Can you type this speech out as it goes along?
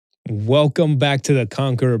Welcome back to the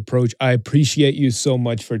Conqueror approach. I appreciate you so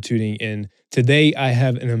much for tuning in. Today, I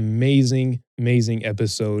have an amazing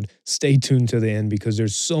episode. Stay tuned to the end because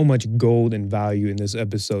there's so much gold and value in this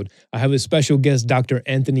episode. I have a special guest, Dr.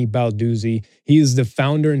 Anthony Balduzzi. He is the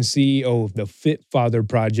founder and CEO of the Fit Father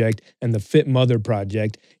Project and the Fit Mother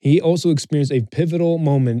Project. He also experienced a pivotal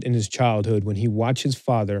moment in his childhood when he watched his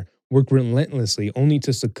father work relentlessly only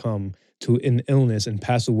to succumb to an illness and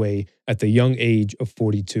pass away at the young age of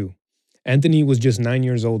 42. Anthony was just 9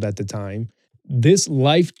 years old at the time. This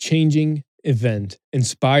life-changing event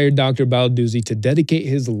inspired Dr. Balduzzi to dedicate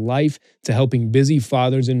his life to helping busy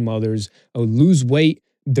fathers and mothers lose weight,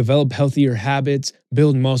 develop healthier habits,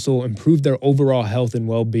 build muscle, improve their overall health and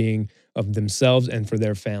well-being of themselves and for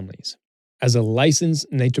their families. As a licensed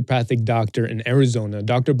naturopathic doctor in Arizona,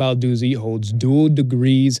 Dr. Balduzzi holds dual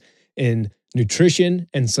degrees in nutrition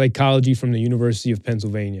and psychology from the University of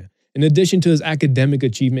Pennsylvania. In addition to his academic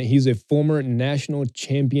achievement, he's a former national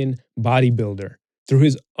champion bodybuilder. Through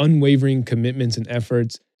his unwavering commitments and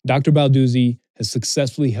efforts, Dr. Balduzzi has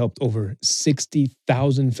successfully helped over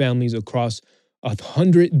 60,000 families across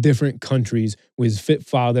 100 different countries with his Fit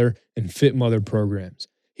Father and Fit Mother programs.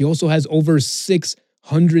 He also has over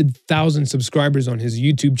 600,000 subscribers on his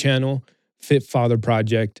YouTube channel, Fit Father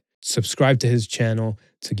Project. Subscribe to his channel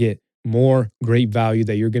to get more great value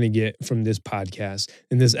that you're going to get from this podcast.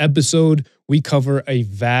 In this episode, we cover a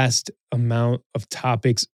vast amount of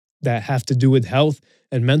topics that have to do with health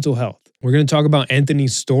and mental health. We're going to talk about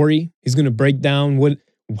Anthony's story. He's going to break down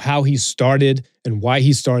how he started and why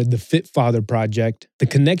he started the Fit Father Project, the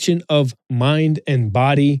connection of mind and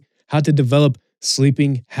body, how to develop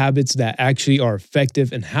sleeping habits that actually are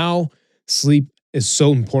effective, and how sleep is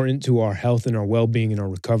so important to our health and our well-being and our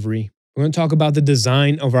recovery. We're going to talk about the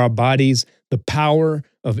design of our bodies, the power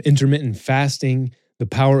of intermittent fasting, the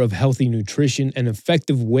power of healthy nutrition, and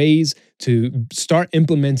effective ways to start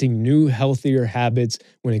implementing new, healthier habits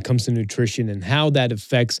when it comes to nutrition and how that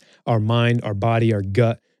affects our mind, our body, our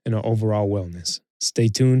gut, and our overall wellness. Stay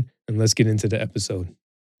tuned and let's get into the episode.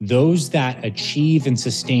 Those that achieve and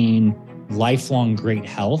sustain lifelong great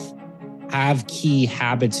health have key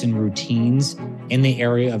habits and routines in the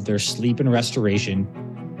area of their sleep and restoration,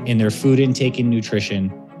 in their food intake and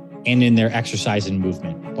nutrition, and in their exercise and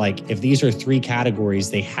movement. Like, if these are three categories,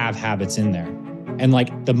 they have habits in there. And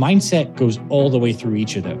like, the mindset goes all the way through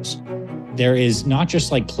each of those. There is not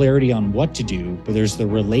just like clarity on what to do, but there's the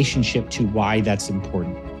relationship to why that's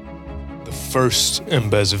important. The first and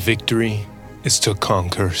best victory is to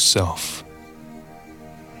conquer self.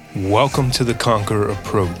 Welcome to the Conqueror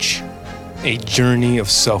approach, a journey of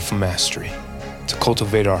self-mastery to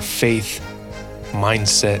cultivate our faith,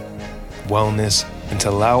 mindset, wellness, and to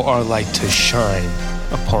allow our light to shine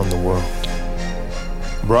upon the world.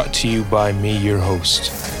 Brought to you by me, your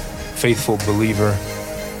host, faithful believer,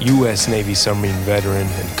 U.S. Navy submarine veteran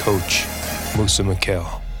and coach, Musa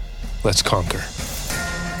Mikhail. Let's conquer.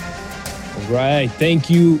 All right. Thank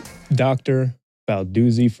you, Dr.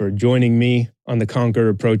 Balduzzi, for joining me on the Conqueror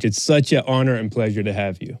approach. It's such an honor and pleasure to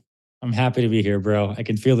have you. I'm happy to be here, bro. I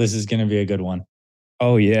can feel this is going to be a good one.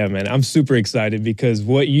 Oh, yeah, man. I'm super excited because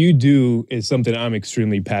what you do is something I'm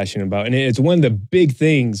extremely passionate about. And it's one of the big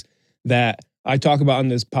things that I talk about on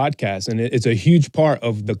this podcast. And it's a huge part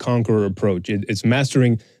of the Conqueror approach. It's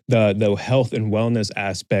mastering the health and wellness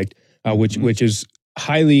aspect, which is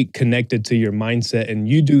highly connected to your mindset. And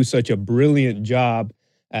you do such a brilliant job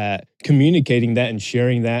at communicating that and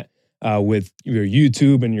sharing that with your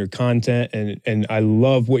YouTube and your content. And I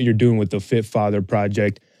love what you're doing with the Fit Father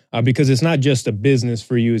Project. Because it's not just a business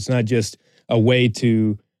for you. It's not just a way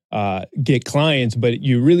to get clients, but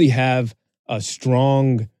you really have a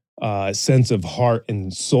strong sense of heart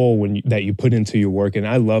and soul that you put into your work. And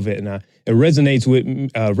I love it. And it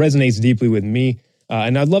resonates deeply with me.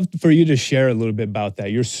 And I'd love for you to share a little bit about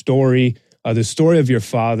that, your story, the story of your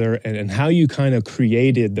father, and how you kind of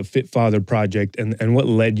created the Fit Father Project and what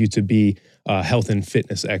led you to be a health and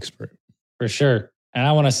fitness expert. For sure. And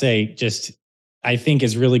I want to say I think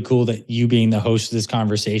it's really cool that you being the host of this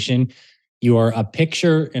conversation, you are a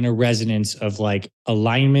picture and a resonance of like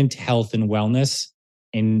alignment, health, and wellness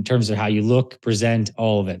in terms of how you look, present,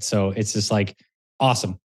 all of it. So it's just like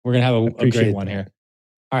awesome. We're going to have a great one here.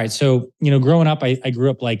 All right. So, growing up, I grew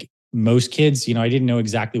up like most kids. I didn't know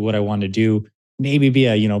exactly what I wanted to do. Maybe be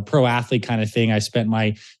a, pro athlete kind of thing. I spent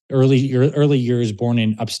my early years born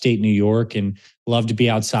in upstate New York and loved to be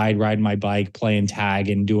outside, riding my bike, playing tag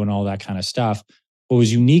and doing all that kind of stuff. What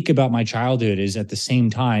was unique about my childhood is at the same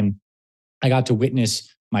time, I got to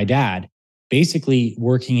witness my dad basically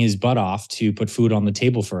working his butt off to put food on the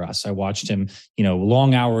table for us. I watched him,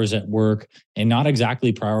 long hours at work and not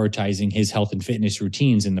exactly prioritizing his health and fitness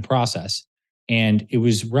routines in the process. And it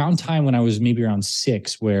was around time when I was maybe around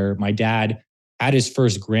 6 where my dad had his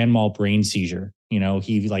first grand mal brain seizure.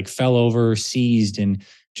 He like fell over, seized, and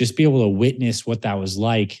just be able to witness what that was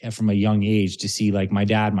like from a young age to see like my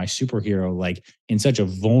dad, my superhero, like in such a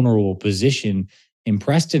vulnerable position,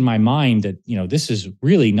 impressed in my mind that, this is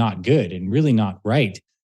really not good and really not right.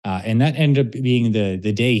 And that ended up being the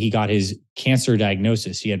day he got his cancer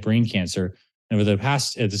diagnosis. He had brain cancer. And over the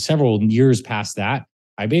past several years past that,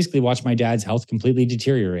 I basically watched my dad's health completely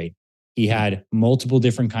deteriorate. He had multiple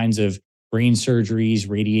different kinds of brain surgeries,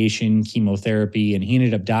 radiation, chemotherapy, and he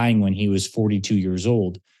ended up dying when he was 42 years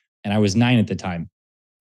old. And I was 9 at the time.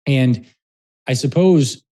 And I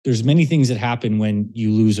suppose there's many things that happen when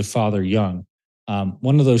you lose a father young.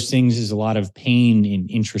 One of those things is a lot of pain and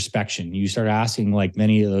introspection. You start asking like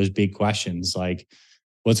many of those big questions, like,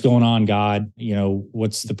 what's going on, God?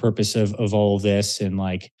 What's the purpose of all of this? And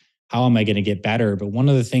like, how am I going to get better? But one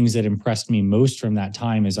of the things that impressed me most from that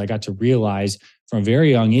time is I got to realize from a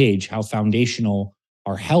very young age how foundational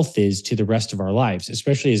our health is to the rest of our lives,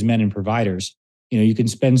 especially as men and providers. You can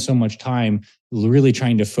spend so much time really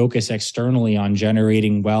trying to focus externally on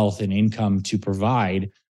generating wealth and income to provide.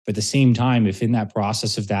 But at the same time, if in that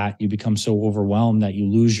process of that, you become so overwhelmed that you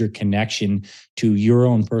lose your connection to your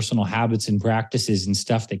own personal habits and practices and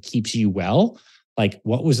stuff that keeps you well, like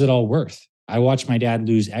what was it all worth? I watched my dad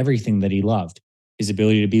lose everything that he loved, his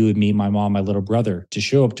ability to be with me, my mom, my little brother, to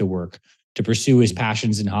show up to work, to pursue his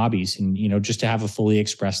passions and hobbies, and, just to have a fully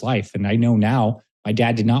expressed life. And I know now my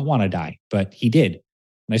dad did not want to die, but he did.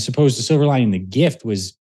 And I suppose the silver lining, the gift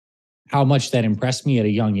was how much that impressed me at a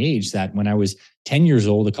young age that when I was 10 years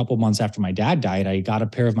old, a couple months after my dad died, I got a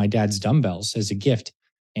pair of my dad's dumbbells as a gift.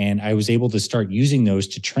 And I was able to start using those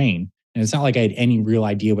to train. And it's not like I had any real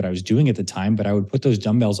idea what I was doing at the time, but I would put those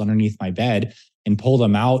dumbbells underneath my bed and pull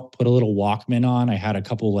them out, put a little Walkman on. I had a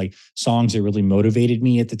couple like songs that really motivated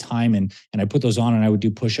me at the time. And I put those on and I would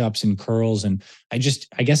do push-ups and curls. And I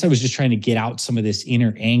guess I was just trying to get out some of this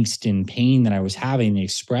inner angst and pain that I was having and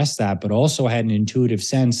express that. But also I had an intuitive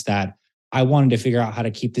sense that I wanted to figure out how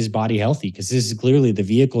to keep this body healthy because this is clearly the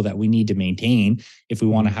vehicle that we need to maintain if we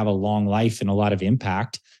want to have a long life and a lot of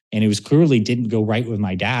impact. And it was clearly didn't go right with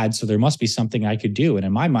my dad. So there must be something I could do. And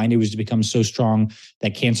in my mind, it was to become so strong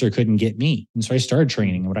that cancer couldn't get me. And so I started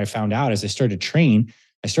training. And what I found out as I started to train,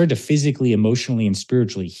 I started to physically, emotionally, and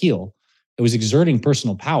spiritually heal. I was exerting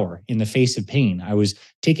personal power in the face of pain. I was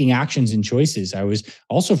taking actions and choices. I was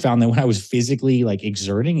also found that when I was physically like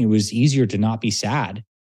exerting, it was easier to not be sad.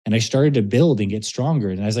 And I started to build and get stronger.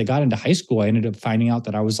 And as I got into high school, I ended up finding out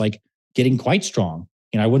that I was like getting quite strong.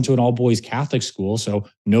 I went to an all boys Catholic school, so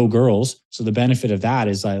no girls. So the benefit of that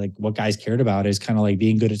is like what guys cared about is kind of like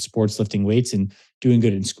being good at sports, lifting weights, and doing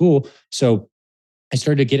good in school. So I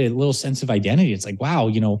started to get a little sense of identity. It's like, wow,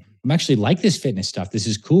 I'm actually like this fitness stuff. This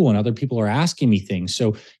is cool. And other people are asking me things.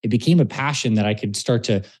 So it became a passion that I could start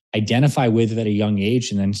to identify with at a young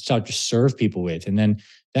age and then start to serve people with. And then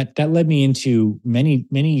that led me into many,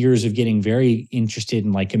 many years of getting very interested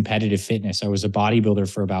in like competitive fitness. I was a bodybuilder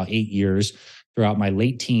for about 8 years throughout my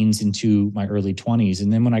late teens into my early 20s.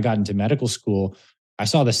 And then when I got into medical school, I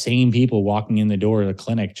saw the same people walking in the door of the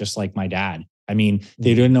clinic, just like my dad. I mean,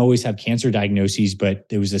 they didn't always have cancer diagnoses, but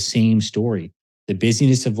it was the same story. The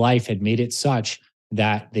busyness of life had made it such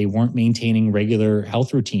that they weren't maintaining regular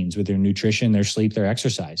health routines with their nutrition, their sleep, their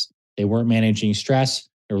exercise. They weren't managing stress.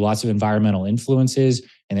 There were lots of environmental influences,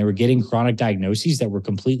 and they were getting chronic diagnoses that were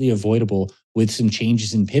completely avoidable with some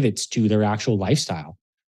changes and pivots to their actual lifestyle.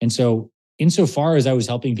 And so insofar as I was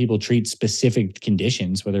helping people treat specific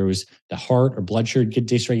conditions, whether it was the heart or blood sugar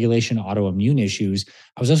dysregulation, autoimmune issues,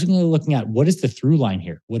 I was also looking at what is the through line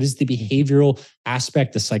here? What is the behavioral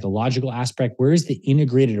aspect, the psychological aspect? Where is the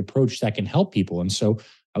integrated approach that can help people? And so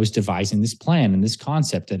I was devising this plan and this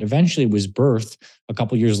concept that eventually was birthed a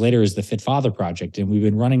couple of years later as the Fit Father Project. And we've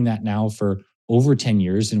been running that now for over 10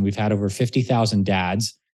 years. And we've had over 50,000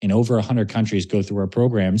 dads in over 100 countries go through our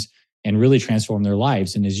programs and really transform their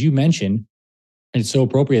lives. And as you mentioned, it's so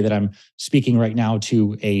appropriate that I'm speaking right now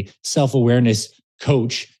to a self-awareness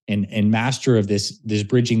coach and master of this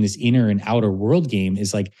bridging this inner and outer world game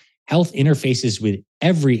is like health interfaces with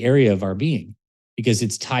every area of our being because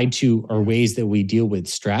it's tied to our ways that we deal with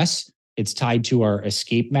stress. It's tied to our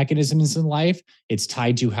escape mechanisms in life. It's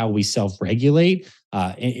tied to how we self-regulate.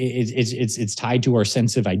 It's tied to our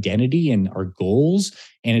sense of identity and our goals.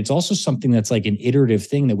 And it's also something that's like an iterative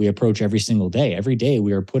thing that we approach every single day. Every day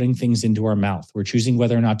we are putting things into our mouth. We're choosing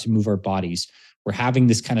whether or not to move our bodies. we're having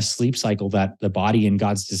this kind of sleep cycle that the body and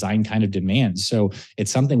God's design kind of demands. So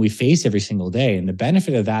it's something we face every single day. And the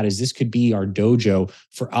benefit of that is this could be our dojo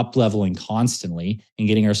for up leveling constantly and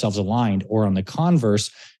getting ourselves aligned. Or on the converse,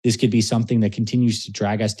 this could be something that continues to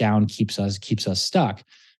drag us down, keeps us stuck.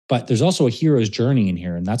 But there's also a hero's journey in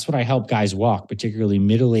here. And that's what I help guys walk, particularly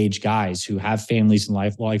middle-aged guys who have families and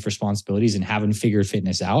life responsibilities and haven't figured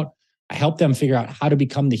fitness out. I help them figure out how to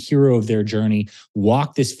become the hero of their journey,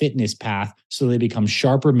 walk this fitness path so they become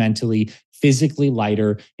sharper mentally, physically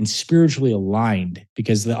lighter, and spiritually aligned.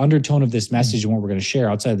 Because the undertone of this message and what we're going to share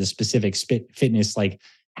outside of the specific fitness like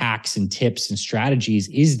hacks and tips and strategies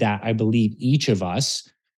is that I believe each of us,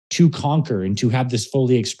 to conquer and to have this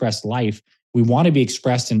fully expressed life, we want to be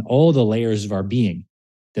expressed in all the layers of our being.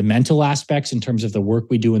 The mental aspects in terms of the work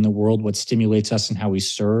we do in the world, what stimulates us and how we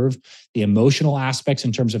serve, the emotional aspects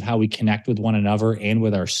in terms of how we connect with one another and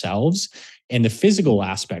with ourselves, and the physical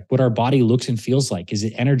aspect, what our body looks and feels like. Is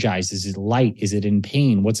it energized? Is it light? Is it in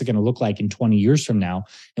pain? What's it going to look like in 20 years from now?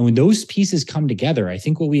 And when those pieces come together, I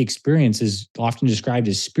think what we experience is often described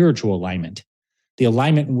as spiritual alignment. The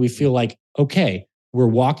alignment when we feel like, okay, we're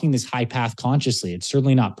walking this high path consciously. It's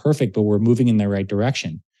certainly not perfect, but we're moving in the right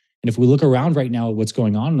direction. And if we look around right now at what's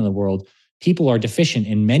going on in the world, people are deficient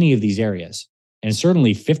in many of these areas. And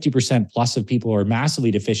certainly 50% plus of people are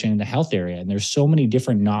massively deficient in the health area. And there's so many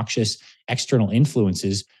different noxious external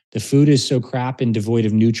influences. The food is so crap and devoid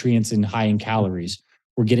of nutrients and high in calories.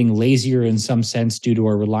 We're getting lazier in some sense due to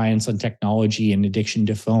our reliance on technology and addiction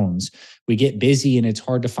to phones. We get busy and it's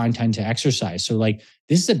hard to find time to exercise. So like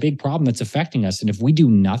this is a big problem that's affecting us. And if we do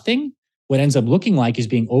nothing, what ends up looking like is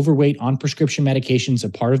being overweight on prescription medications, a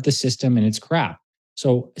part of the system, and it's crap.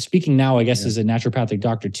 So speaking now, I guess, as a naturopathic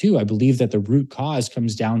doctor too, I believe that the root cause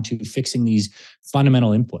comes down to fixing these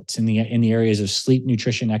fundamental inputs in the areas of sleep,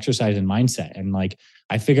 nutrition, exercise, and mindset. And like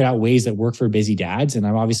I figured out ways that work for busy dads. And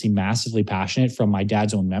I'm obviously massively passionate from my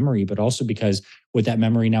dad's own memory, but also because what that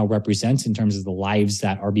memory now represents in terms of the lives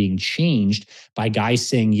that are being changed by guys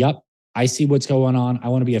saying, yep, I see what's going on. I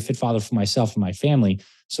want to be a fit father for myself and my family.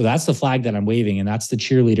 So that's the flag that I'm waving. And that's the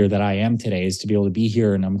cheerleader that I am today, is to be able to be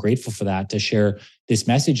here. And I'm grateful for that, to share this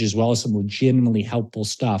message as well as some legitimately helpful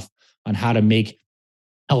stuff on how to make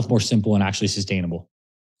health more simple and actually sustainable.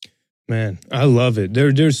 Man, I love it.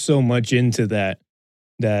 There's so much into that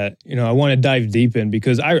I want to dive deep in,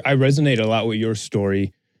 because I resonate a lot with your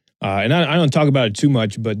story. And I don't talk about it too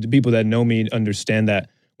much, but the people that know me understand that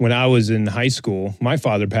when I was in high school, my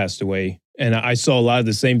father passed away. And I saw a lot of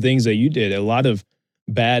the same things that you did, a lot of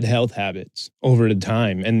bad health habits over the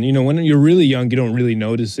time. And, when you're really young, you don't really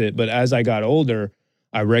notice it. But as I got older,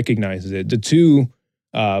 I recognized it. The two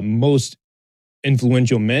most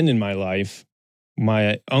influential men in my life,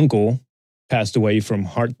 my uncle passed away from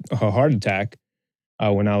a heart attack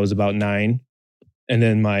when I was about 9. And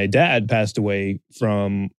then my dad passed away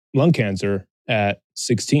from lung cancer at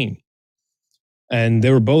 16. And they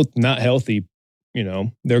were both not healthy.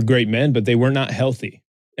 They're great men, but they were not healthy.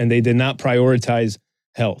 And they did not prioritize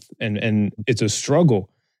health. And it's a struggle.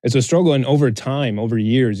 It's a struggle. And over time, over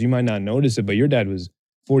years, you might not notice it, but your dad was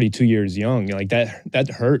 42 years young. Like that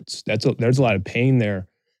hurts. There's a lot of pain there.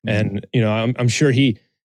 Mm-hmm. And, I'm sure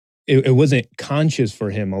it wasn't conscious for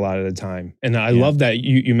him a lot of the time. And I love that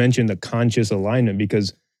you mentioned the conscious alignment,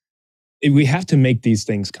 because we have to make these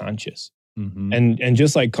things conscious. Mm-hmm. And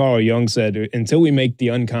just like Carl Jung said, until we make the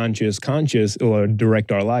unconscious conscious, it will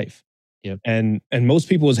direct our life. Yep. And most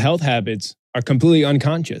people's health habits are completely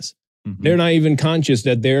unconscious. Mm-hmm. They're not even conscious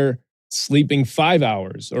that they're sleeping 5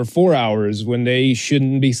 hours or 4 hours when they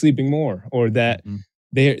shouldn't be sleeping more, or that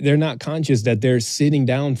they're not conscious that they're sitting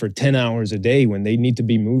down for 10 hours a day when they need to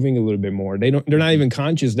be moving a little bit more. They're not even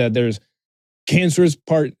conscious that there's cancerous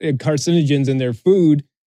carcinogens in their food.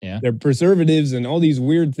 Yeah. They're preservatives and all these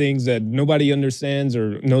weird things that nobody understands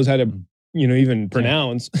or knows how to, even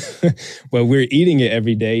pronounce. But we're eating it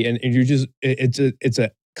every day, and you're just it's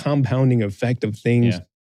a compounding effect of things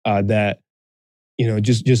that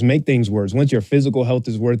just make things worse. Once your physical health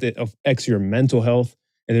is worth it, affects your mental health,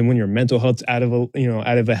 and then when your mental health's out of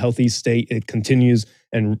a healthy state, it continues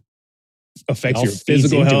and affects your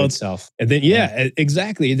physical health itself. And then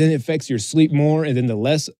exactly. And then it affects your sleep more. And then the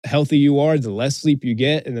less healthy you are, the less sleep you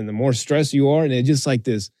get, and then the more stress you are. And it's just like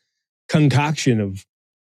this concoction of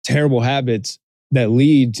terrible habits that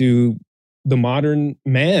lead to the modern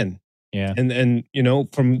man. Yeah. And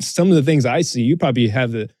from some of the things I see, you probably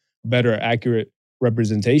have the better accurate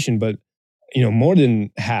representation, but more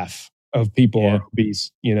than half of people are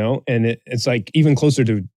obese, and it's like even closer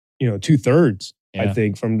to 2/3. I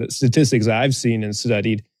think, from the statistics I've seen and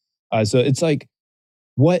studied. So it's like,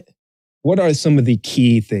 what what are some of the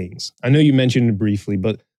key things? I know you mentioned it briefly,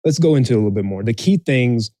 but let's go into a little bit more. The key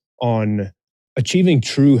things on achieving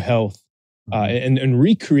true health and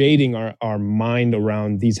recreating our mind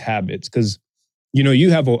around these habits. Because,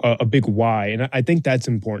 you have a big why, and I think that's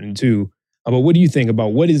important too. But what do you think about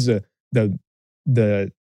what is the,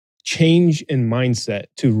 the change in mindset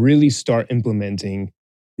to really start implementing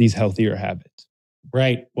these healthier habits?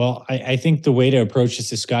 Right. Well, I think the way to approach this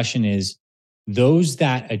discussion is those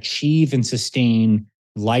that achieve and sustain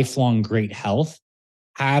lifelong great health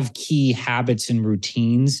have key habits and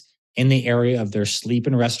routines in the area of their sleep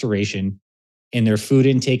and restoration, in their food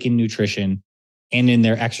intake and nutrition, and in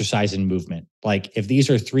their exercise and movement. Like if these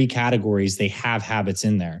are three categories, they have habits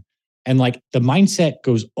in there. And like the mindset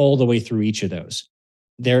goes all the way through each of those.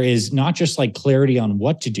 There is not just like clarity on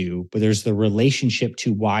what to do, but there's the relationship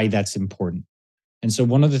to why that's important. And so,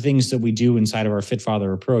 one of the things that we do inside of our Fit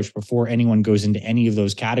Father approach before anyone goes into any of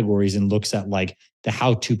those categories and looks at like the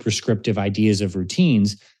how to prescriptive ideas of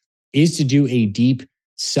routines is to do a deep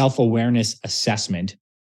self awareness assessment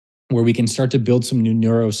where we can start to build some new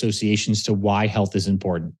neuro associations to why health is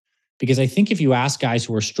important. Because I think if you ask guys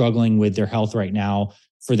who are struggling with their health right now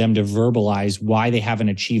for them to verbalize why they haven't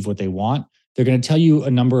achieved what they want, they're going to tell you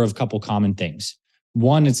a number of couple common things.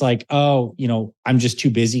 One, it's like, oh, I'm just too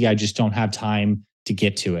busy. I just don't have time to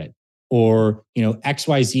get to it. Or,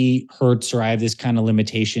 XYZ hurts, or I have this kind of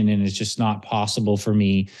limitation and it's just not possible for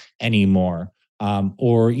me anymore.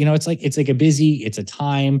 Or it's like a busy, it's a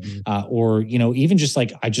time, or even just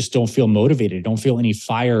like I just don't feel motivated, don't feel any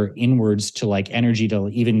fire inwards to like energy to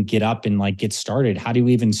even get up and like get started. How do you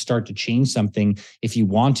even start to change something if you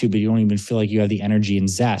want to, but you don't even feel like you have the energy and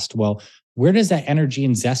zest? Well, where does that energy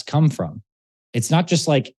and zest come from? It's not just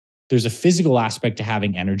like there's a physical aspect to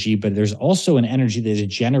having energy, but there's also an energy that is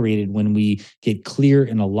generated when we get clear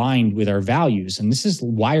and aligned with our values. And this is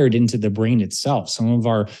wired into the brain itself. Some of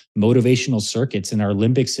our motivational circuits in our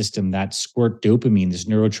limbic system that squirt dopamine, this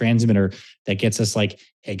neurotransmitter that gets us like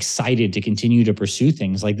excited to continue to pursue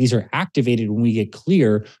things, like these are activated when we get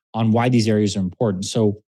clear on why these areas are important.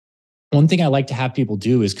 So one thing I like to have people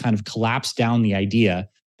do is kind of collapse down the idea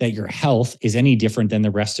that your health is any different than the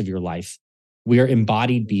rest of your life. We are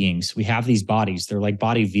embodied beings. We have these bodies. They're like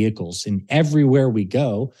body vehicles. And everywhere we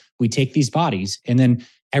go, we take these bodies. And then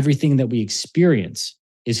everything that we experience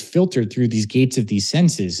is filtered through these gates of these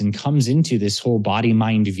senses and comes into this whole body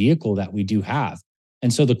mind vehicle that we do have.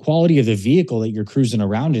 And so the quality of the vehicle that you're cruising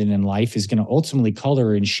around in life is going to ultimately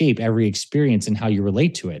color and shape every experience and how you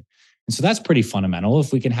relate to it. And so that's pretty fundamental.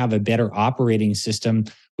 If we can have a better operating system,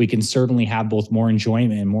 we can certainly have both more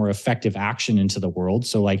enjoyment and more effective action into the world.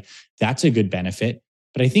 So like that's a good benefit.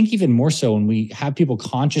 But I think even more so when we have people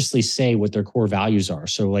consciously say what their core values are.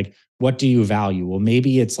 So like, what do you value? Well,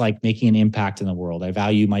 maybe it's like making an impact in the world. I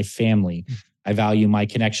value my family. I value my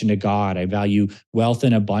connection to God. I value wealth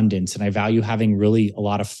and abundance. And I value having really a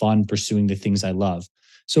lot of fun pursuing the things I love.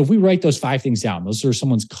 So if we write those 5 things down, those are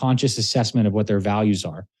someone's conscious assessment of what their values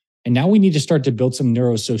are. And now we need to start to build some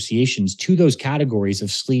neuro associations to those categories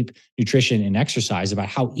of sleep, nutrition, and exercise about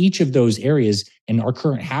how each of those areas and our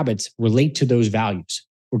current habits relate to those values.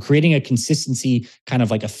 We're creating a consistency kind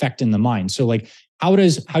of like effect in the mind. So like, how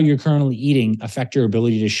does how you're currently eating affect your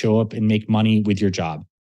ability to show up and make money with your job?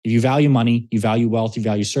 If you value money, you value wealth, you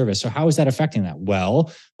value service. So how is that affecting that?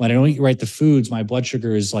 Well, when I don't eat right the foods, my blood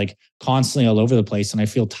sugar is like constantly all over the place and I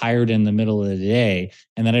feel tired in the middle of the day.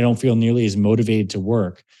 And then I don't feel nearly as motivated to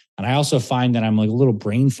work. And I also find that I'm like a little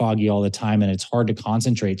brain foggy all the time and it's hard to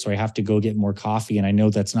concentrate. So I have to go get more coffee. And I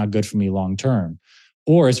know that's not good for me long term.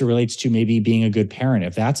 Or as it relates to maybe being a good parent,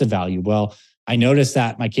 if that's a value, well, I noticed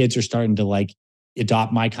that my kids are starting to like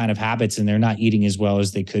adopt my kind of habits and they're not eating as well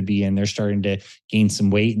as they could be. And they're starting to gain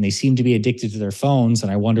some weight and they seem to be addicted to their phones.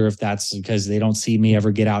 And I wonder if that's because they don't see me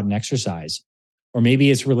ever get out and exercise. Or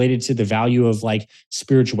maybe it's related to the value of like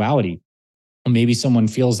spirituality. Maybe someone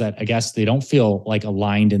feels that I guess they don't feel like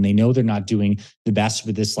aligned and they know they're not doing the best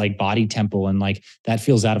with this like body tempo and like that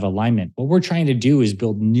feels out of alignment. What we're trying to do is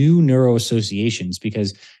build new neuro associations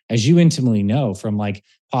because as you intimately know from like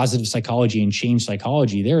positive psychology and change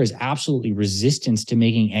psychology, there is absolutely resistance to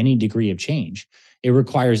making any degree of change. It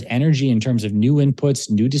requires energy in terms of new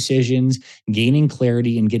inputs, new decisions, gaining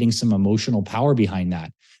clarity and getting some emotional power behind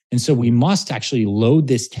that. And so we must actually load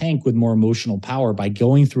this tank with more emotional power by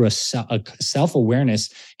going through a self-awareness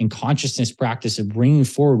and consciousness practice of bringing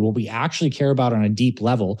forward what we actually care about on a deep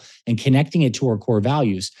level and connecting it to our core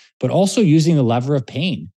values, but also using the lever of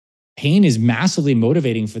pain. Pain is massively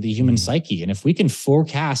motivating for the human psyche. And if we can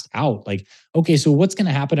forecast out like, okay, so what's going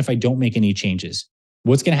to happen if I don't make any changes?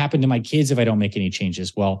 What's going to happen to my kids if I don't make any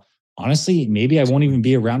changes? Well, honestly, maybe I won't even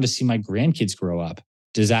be around to see my grandkids grow up.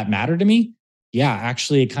 Does that matter to me? Yeah,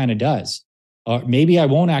 actually, it kind of does. Or maybe I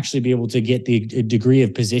won't actually be able to get the degree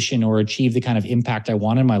of position or achieve the kind of impact I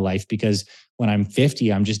want in my life because when I'm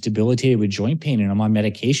 50, I'm just debilitated with joint pain and I'm on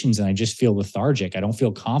medications and I just feel lethargic. I don't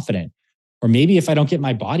feel confident. Or maybe if I don't get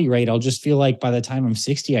my body right, I'll just feel like by the time I'm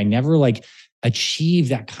 60, I never like achieve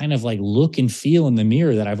that kind of like look and feel in the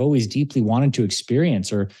mirror that I've always deeply wanted to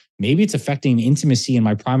experience. Or maybe it's affecting intimacy in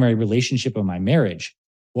my primary relationship of my marriage.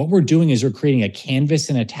 What we're doing is we're creating a canvas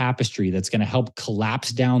and a tapestry that's going to help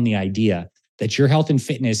collapse down the idea that your health and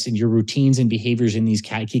fitness and your routines and behaviors in these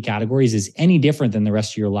key categories is any different than the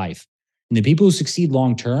rest of your life. And the people who succeed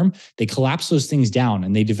long term, they collapse those things down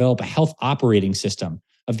and they develop a health operating system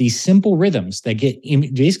of these simple rhythms that get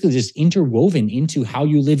basically just interwoven into how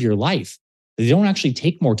you live your life. They don't actually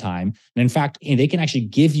take more time. And in fact, they can actually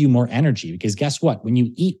give you more energy because guess what? When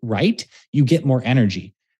you eat right, you get more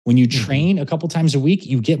energy. When you train a couple times a week,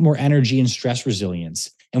 you get more energy and stress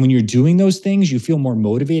resilience. And when you're doing those things, you feel more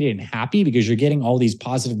motivated and happy because you're getting all these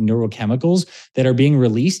positive neurochemicals that are being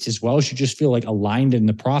released as well as you just feel like aligned in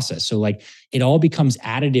the process. So like it all becomes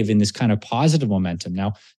additive in this kind of positive momentum.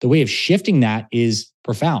 Now, the way of shifting that is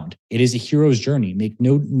profound. It is a hero's journey. Make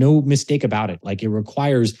no mistake about it. Like it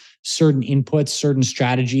requires certain inputs, certain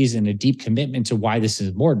strategies, and a deep commitment to why this is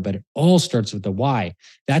important. But it all starts with the why.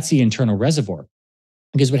 That's the internal reservoir.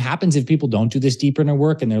 Because what happens if people don't do this deeper inner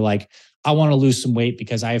work and they're like, I want to lose some weight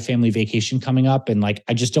because I have family vacation coming up and like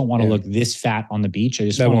I just don't want to look this fat on the beach. I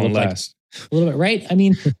just want to look like a little bit, right? I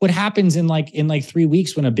mean, what happens in like 3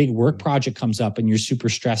 weeks when a big work project comes up and you're super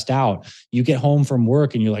stressed out, you get home from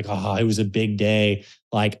work and you're like, oh, it was a big day.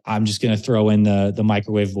 Like I'm just going to throw in the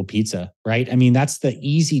microwavable pizza, right? I mean, that's the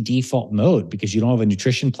easy default mode because you don't have a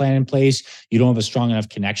nutrition plan in place. You don't have a strong enough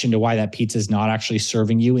connection to why that pizza is not actually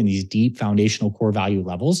serving you in these deep foundational core value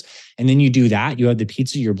levels. And then you do that, you have the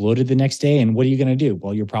pizza, you're bloated the next day. And what are you going to do?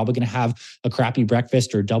 Well, you're probably going to have a crappy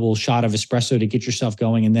breakfast or a double shot of espresso to get yourself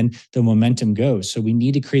going. And then the momentum goes. So we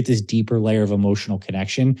need to create this deeper layer of emotional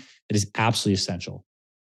connection that is absolutely essential.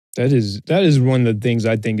 That is one of the things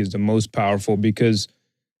I think is the most powerful because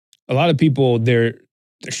a lot of people, they're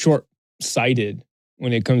short-sighted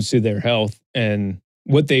when it comes to their health and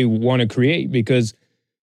what they want to create. Because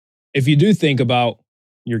if you do think about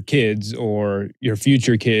your kids or your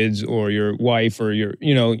future kids or your wife or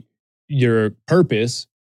your purpose,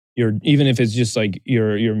 even if it's just like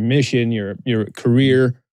your mission, your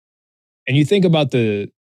career, and you think about the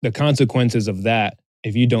consequences of that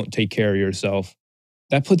if you don't take care of yourself,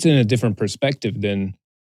 that puts it in a different perspective than,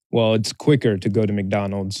 well, it's quicker to go to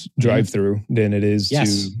McDonald's drive-through than it is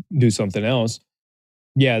to do something else.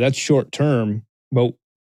 Yeah, that's short term. But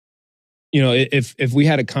if we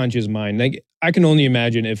had a conscious mind, like I can only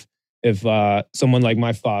imagine if someone like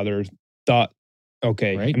my father thought,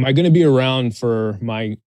 okay, am I going to be around for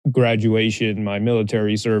my graduation, my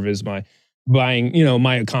military service, my buying,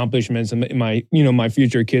 my accomplishments, and my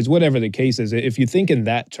future kids, whatever the case is. If you think in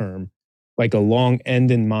that term, like a long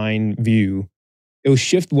end in mind view, it will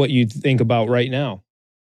shift what you think about right now.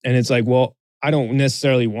 And it's like, well, I don't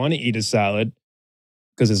necessarily want to eat a salad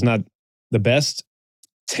because it's not the best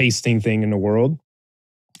tasting thing in the world.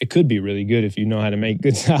 It could be really good if you know how to make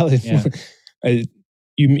good salad. Yeah.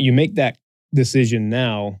 You make that decision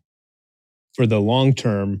now for the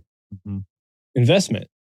long-term investment.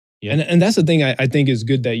 Yeah. And that's the thing I think is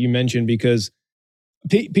good that you mentioned because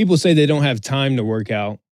people say they don't have time to work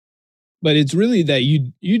out. But it's really that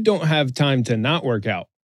you don't have time to not work out.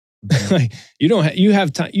 Like you don't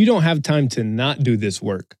have time to not do this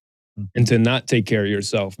work and to not take care of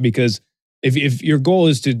yourself. Because if your goal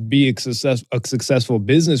is to be a successful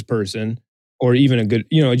business person or even a good,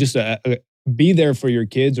 just be there for your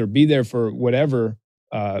kids or be there for whatever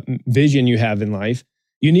vision you have in life,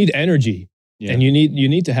 you need energy. Yeah. And you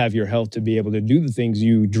need to have your health to be able to do the things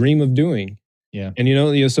you dream of doing. Yeah.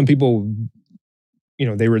 And some people,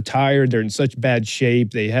 they retired, they're in such bad shape,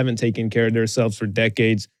 they haven't taken care of themselves for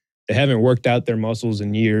decades, they haven't worked out their muscles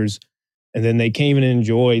in years, and then they can't even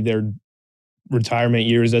enjoy their retirement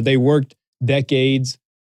years that they worked decades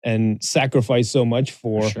and sacrificed so much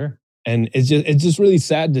for. Sure. And it's just really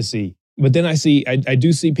sad to see. But then I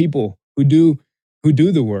do see people who do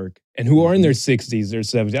the work and who are in their 60s, their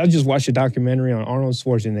 70s. I just watched a documentary on Arnold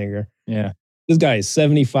Schwarzenegger. Yeah. This guy is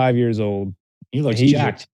 75 years old. He looks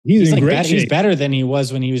jacked. He's in great shape. He's better than he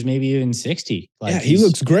was when he was maybe even 60. He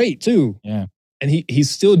looks great too. Yeah. And he's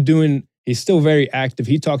still very active.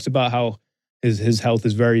 He talks about how his health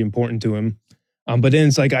is very important to him. But then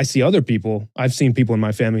it's like I've seen people in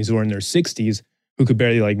my families who are in their 60s who could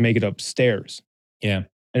barely like make it upstairs. Yeah.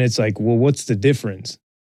 And it's like, well, what's the difference?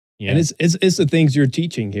 And Yeah. it's the things you're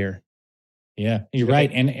teaching here. Yeah, you're You know?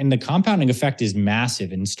 right. And the compounding effect is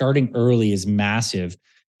massive. And starting early is massive.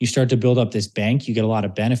 You start to build up this bank, you get a lot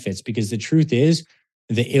of benefits because the truth is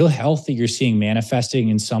the ill health that you're seeing manifesting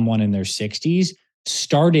in someone in their 60s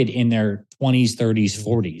started in their 20s, 30s, Mhm.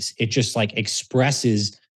 40s. It just like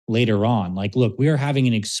expresses later on. Like, look, we are having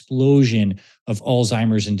an explosion of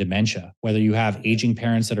Alzheimer's and dementia, whether you have aging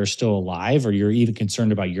parents that are still alive or you're even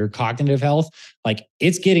concerned about your cognitive health. Like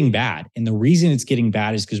it's getting bad. And the reason it's getting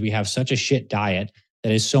bad is because we have such a shit diet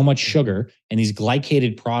that is so much sugar, and these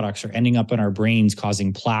glycated products are ending up in our brains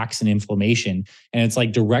causing plaques and inflammation. And it's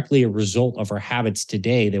like directly a result of our habits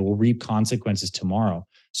today that will reap consequences tomorrow.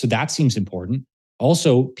 So that seems important.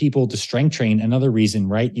 Also, people to strength train, another reason,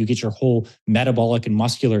 right? You get your whole metabolic and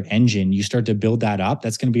muscular engine, you start to build that up.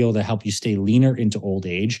 That's going to be able to help you stay leaner into old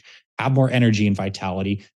age, have more energy and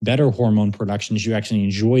vitality, better hormone production as you actually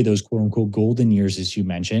enjoy those quote unquote golden years, as you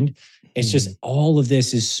mentioned. It's just Mhm. all of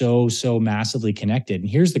this is so, so massively connected. And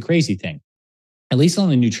here's the crazy thing, at least on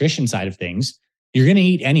the nutrition side of things, you're going to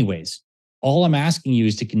eat anyways. All I'm asking you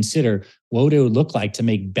is to consider what it would look like to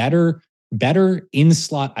make better in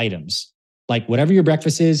slot items. Like whatever your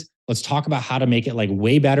breakfast is, let's talk about how to make it like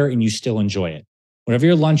way better and you still enjoy it. Whatever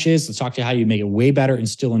your lunch is, let's talk to how you make it way better and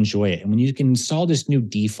still enjoy it. And when you can install this new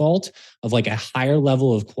default of like a higher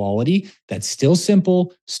level of quality that's still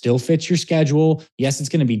simple, still fits your schedule. Yes, it's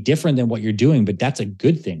going to be different than what you're doing, but that's a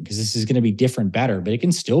good thing because this is going to be different, better, but it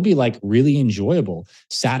can still be like really enjoyable,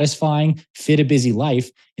 satisfying, fit a busy life.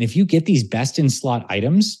 And if you get these best in slot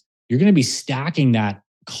items, you're going to be stacking that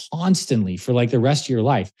constantly for like the rest of your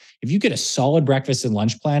life. If you get a solid breakfast and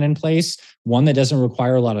lunch plan in place, one that doesn't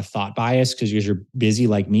require a lot of thought bias because you're busy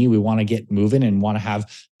like me, we want to get moving and want to have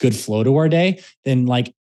good flow to our day, then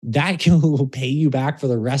like that will pay you back for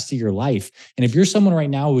the rest of your life. And if you're someone right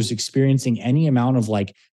now who's experiencing any amount of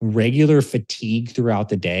like regular fatigue throughout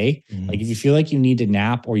the day, like Mhm. if you feel like you need to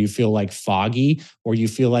nap or you feel like foggy or you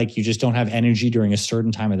feel like you just don't have energy during a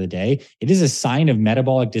certain time of the day, it is a sign of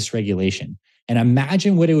metabolic dysregulation. And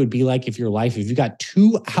imagine what it would be like if your life, if you got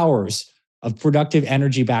 2 hours of productive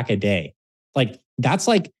energy back a day, that's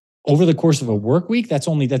like over the course of a work week, that's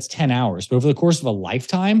 10 hours. But over the course of a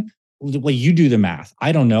lifetime, well, you do the math.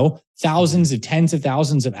 I don't know, Mhm. thousands of tens of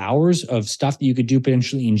thousands of hours of stuff that you could do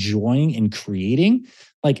potentially enjoying and creating.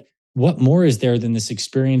 Like, what more is there than this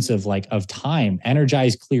experience of like of time,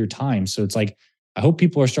 energized, clear time? So it's like, I hope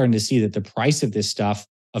people are starting to see that the price of this stuff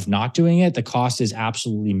of not doing it, the cost is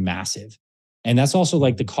absolutely massive. And that's also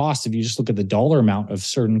like the Mhm. cost. If you just look at the dollar amount of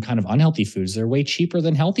certain kind of unhealthy foods, they're way cheaper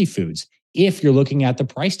than healthy foods if you're looking at the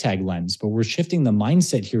price tag lens. But we're shifting the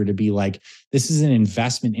mindset here to be like, this is an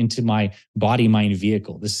investment into my body mind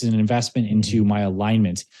vehicle. This is an investment into Mhm. my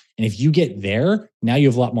alignment. And if you get there, now you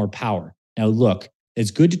have a lot more power. Now, look,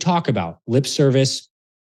 it's good to talk about lip service.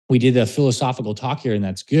 We did a philosophical talk here, and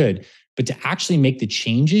that's good. But to actually make the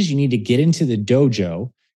changes, you need to get into the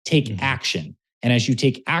dojo, take Mhm. action. And as you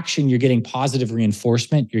take action, you're getting positive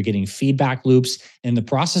reinforcement, you're getting feedback loops. And in the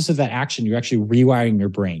process of that action, you're actually rewiring your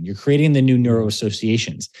brain. You're creating the new neuro Mhm.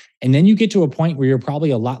 associations. And then you get to a point where you're probably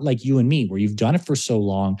a lot like you and me, where you've done it for so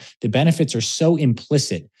long. The benefits are so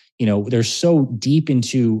implicit, they're so deep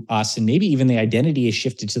into us, and maybe even the identity is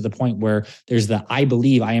shifted to the point where there's the I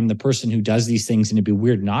believe I am the person who does these things and it'd be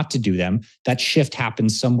weird not to do them. That shift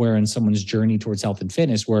happens somewhere in someone's journey towards health and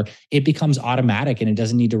fitness where it becomes automatic and it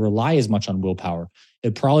doesn't need to rely as much on willpower.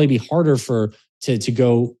 It'd probably be harder to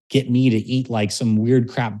go get me to eat like some weird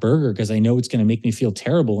crap burger because I know it's going to make me feel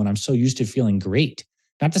terrible and I'm so used to feeling great.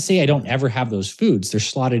 Not to say I don't Mhm. ever have those foods, they're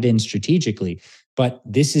slotted in strategically, but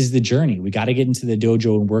this is the journey. We got to get into the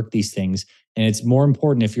dojo and work these things. And it's more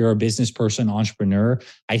important if you're a business person, entrepreneur,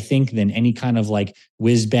 I think, than any kind of like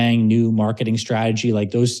whiz bang new marketing strategy.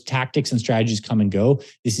 Like those tactics and strategies come and go.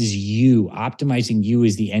 This is you. Optimizing you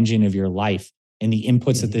is the engine of your life. And the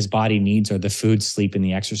inputs that Mhm. this body needs are the food, sleep, and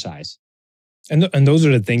the exercise. And those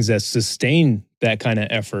are the things that sustain that kind of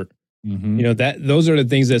effort. Mm-hmm. That those are the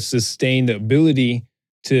things that sustain the ability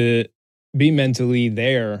to be mentally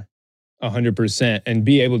there 100% and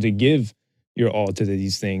be able to give your all to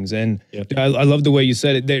these things. And Yep. I love the way you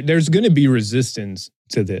said it. There's going to be resistance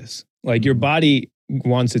to this. Like your Mm-hmm. body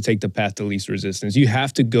wants to take the path to least resistance. You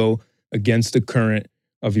have to go against the current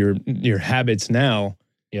of your habits now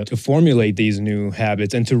Yep. to formulate these new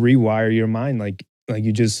habits and to rewire your mind, like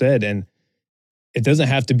you just said. And it doesn't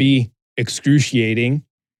have to be excruciating,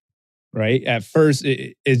 right? At first,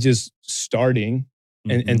 it's just starting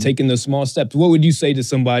and Mm-hmm. taking the small steps. What would you say to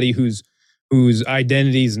somebody whose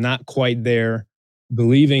identity is not quite there,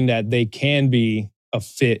 believing that they can be a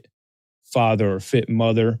fit father or fit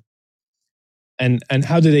mother, And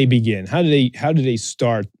how do they begin? How do they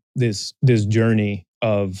start this journey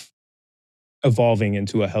of evolving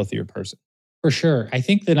into a healthier person? For sure. I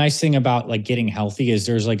think the nice thing about like getting healthy is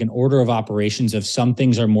there's like an order of operations of some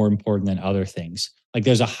things are more important than other things. Like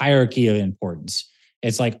there's a hierarchy of importance.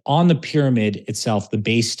 It's like on the pyramid itself, the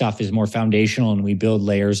base stuff is more foundational and we build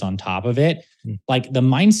layers on top of it. Mm. Like the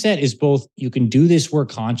mindset is both, you can do this work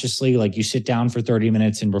consciously, like you sit down for 30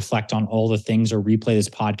 minutes and reflect on all the things or replay this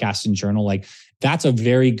podcast and journal. Like that's a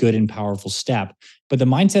very good and powerful step. But the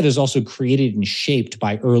mindset is also created and shaped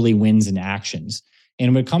by early wins and actions.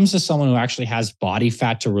 And when it comes to someone who actually has body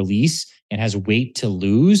fat to release and has weight to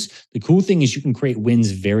lose, the cool thing is you can create wins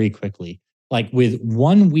very quickly. Like with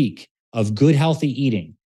 1 week of good, healthy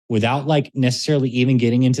eating without like necessarily even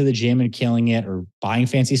getting into the gym and killing it or buying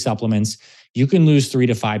fancy supplements, you can lose 3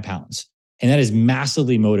 to 5 pounds. And that is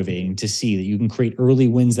massively motivating to see that you can create early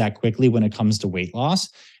wins that quickly when it comes to weight loss.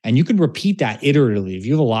 And you can repeat that iteratively. If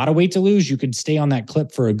you have a lot of weight to lose, you could stay on that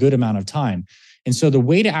clip for a good amount of time. And so the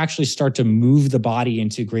way to actually start to move the body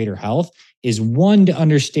into greater health is one, to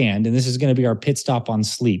understand, and this is going to be our pit stop on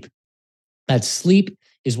sleep, that sleep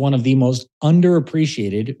is one of the most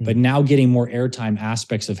underappreciated, but now getting more airtime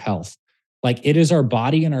aspects of health. Like it is our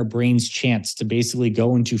body and our brain's chance to basically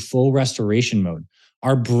go into full restoration mode.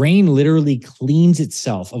 Our brain literally cleans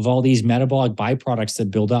itself of all these metabolic byproducts that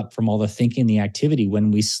build up from all the thinking, the activity when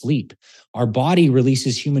we sleep. Our body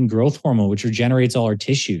releases human growth hormone, which regenerates all our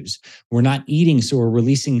tissues. We're not eating, so we're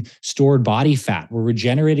releasing stored body fat. We're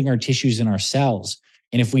regenerating our tissues and our cells.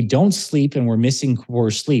 And if we don't sleep and we're missing core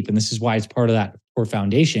sleep, and this is why it's part of that core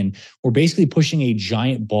foundation, we're basically pushing a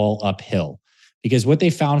giant ball uphill. Because what they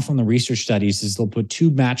found from the research studies is they'll put 2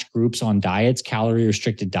 matched groups on diets, calorie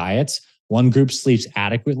restricted diets. One group sleeps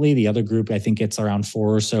adequately. The other group, I think it's around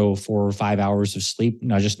 4 or 5 hours of sleep,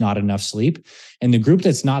 just not enough sleep. And the group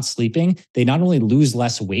that's not sleeping, they not only lose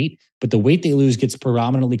less weight, but the weight they lose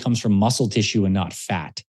predominantly comes from muscle tissue and not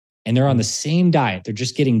fat. And they're on the same diet. They're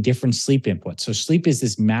just getting different sleep inputs. So sleep is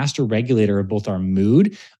this master regulator of both our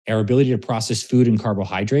mood, our ability to process food and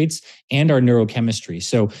carbohydrates, and our neurochemistry.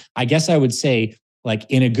 So I guess I would say, like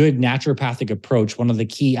in a good naturopathic approach, one of the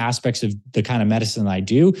key aspects of the kind of medicine I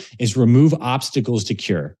do is remove obstacles to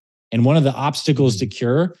cure. And one of the obstacles to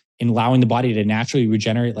cure in allowing the body to naturally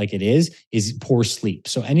regenerate like it is poor sleep.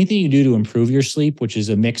 So anything you do to improve your sleep, which is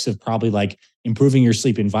a mix of probably like improving your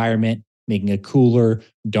sleep environment, making it cooler,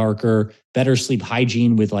 darker, better sleep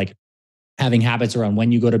hygiene with like having habits around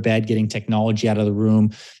when you go to bed, getting technology out of the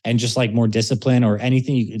room, and just like more discipline or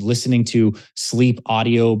anything, listening to sleep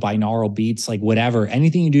audio, binaural beats, like whatever,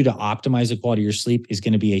 anything you do to optimize the quality of your sleep is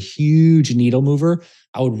going to be a huge needle mover.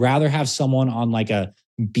 I would rather have someone on like a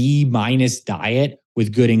B- diet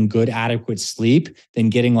with good adequate sleep than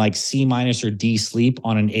getting like C- or D sleep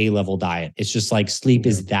on an A level diet. It's just like sleep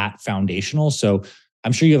is that foundational. So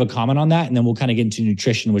I'm sure you have a comment on that, and then we'll kind of get into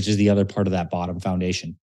nutrition, which is the other part of that bottom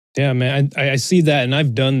foundation. Yeah, man, I see that, and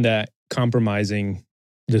I've done that, compromising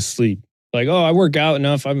the sleep. Like, oh, I work out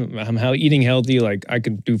enough. I'm eating healthy. Like, I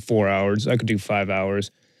could do 4 hours. I could do 5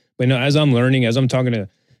 hours. But no, as I'm learning, as I'm talking to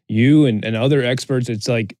you and other experts, it's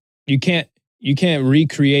like you can't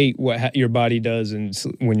recreate what your body does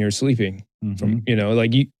when you're sleeping. From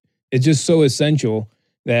like it's just so essential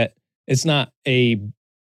that it's not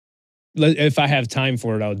if I have time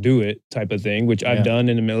for it, I'll do it type of thing, which I've done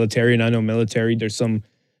in the military, and I know military. There's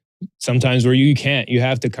sometimes where you can't, you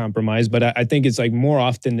have to compromise. But I think it's like more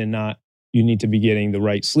often than not, you need to be getting the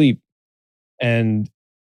right sleep. And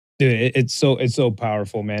dude, it's so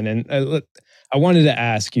powerful, man. And I wanted to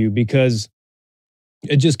ask you because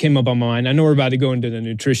it just came up on my mind. I know we're about to go into the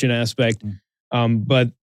nutrition aspect,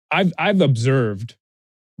 but I've observed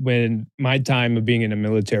when my time of being in the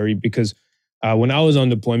military, because when I was on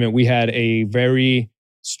deployment, we had a very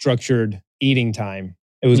structured eating time.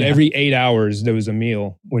 It was every 8 hours there was a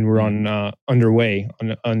meal when we're on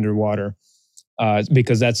underwater,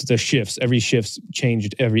 because that's the shifts. Every shift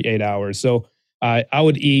changed every 8 hours. So I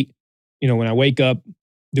would eat, when I wake up,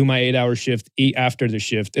 do my 8-hour shift, eat after the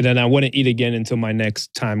shift, and then I wouldn't eat again until my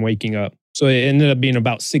next time waking up. So it ended up being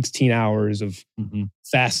about 16 hours of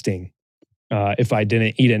fasting if I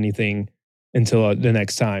didn't eat anything until the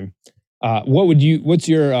next time. What's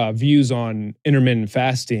your views on intermittent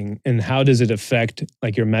fasting, and how does it affect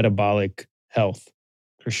like your metabolic health?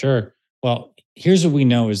 For sure. Well, here's what we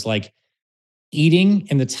know is like eating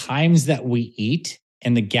and the times that we eat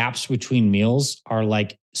and the gaps between meals are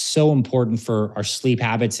like so important for our sleep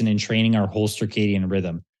habits and in training our whole circadian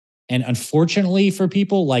rhythm. And unfortunately for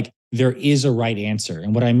people, like there is a right answer.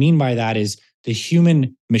 And what I mean by that is the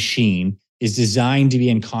human machine is designed to be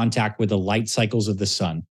in contact with the light cycles of the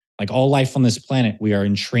sun. Like all life on this planet, we are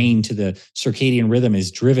entrained to the circadian rhythm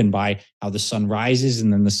is driven by how the sun rises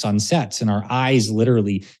and then the sun sets. And our eyes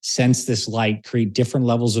literally sense this light, create different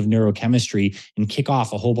levels of neurochemistry, and kick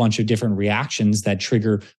off a whole bunch of different reactions that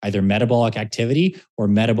trigger either metabolic activity or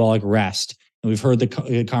metabolic rest. And we've heard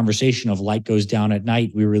the conversation of light goes down at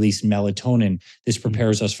night, we release melatonin. This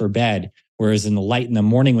prepares us for bed. Whereas in the light in the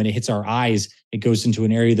morning, when it hits our eyes, it goes into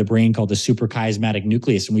an area of the brain called the suprachiasmatic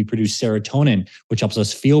nucleus, and we produce serotonin, which helps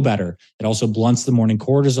us feel better. It also blunts the morning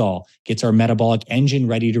cortisol, gets our metabolic engine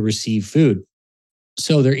ready to receive food.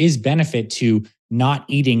 So there is benefit to not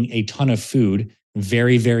eating a ton of food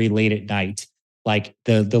very, very late at night. Like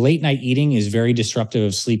the late night eating is very disruptive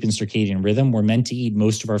of sleep and circadian rhythm. We're meant to eat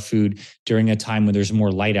most of our food during a time when there's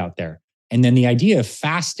more light out there. And then the idea of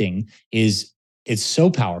fasting is it's so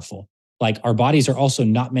powerful. Like our bodies are also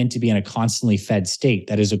not meant to be in a constantly fed state.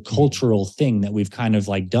 That is a cultural thing that we've kind of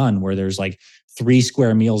like done where there's like 3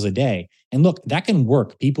 square meals a day. And look, that can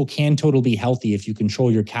work. People can totally be healthy if you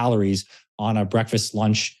control your calories on a breakfast,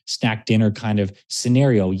 lunch, snack, dinner kind of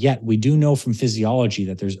scenario. Yet we do know from physiology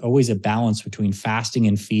that there's always a balance between fasting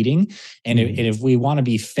and feeding. And if we want to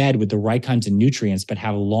be fed with the right kinds of nutrients, but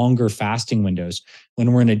have longer fasting windows,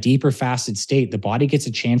 when we're in a deeper fasted state, the body gets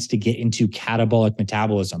a chance to get into catabolic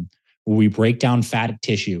metabolism, where we break down fat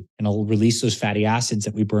tissue and it'll release those fatty acids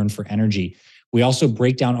that we burn for energy. We also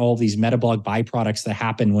break down all of these metabolic byproducts that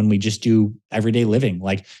happen when we just do everyday living,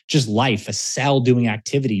 like just life, a cell doing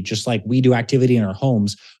activity, just like we do activity in our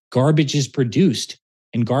homes. Garbage is produced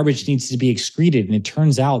and garbage needs to be excreted. And it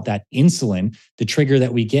turns out that insulin, the trigger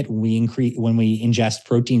that we get when we ingest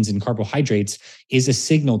proteins and carbohydrates, is a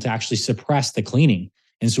signal to actually suppress the cleaning.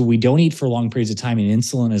 And so we don't eat for long periods of time and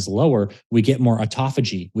insulin is lower, we get more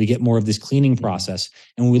autophagy, we get more of this cleaning process.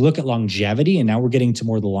 And when we look at longevity, and now we're getting to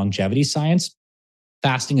more of the longevity science,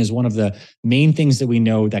 fasting is one of the main things that we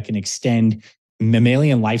know that can extend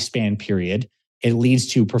mammalian lifespan period. It leads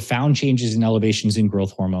to profound changes in elevations in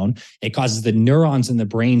growth hormone. It causes the neurons in the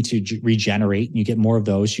brain to regenerate, and you get more of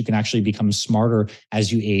those. You can actually become smarter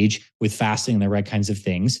as you age with fasting and the right kinds of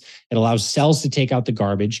things. It allows cells to take out the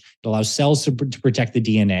garbage. It allows cells to protect the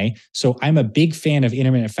DNA. So I'm a big fan of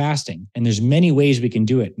intermittent fasting, and there's many ways we can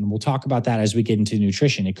do it. And we'll talk about that as we get into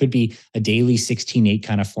nutrition. It could be a daily 16-8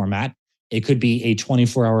 kind of format. It could be a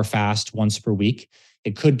 24-hour fast once per week.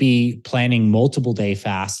 It could be planning multiple day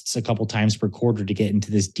fasts a couple times per quarter to get into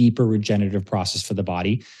this deeper regenerative process for the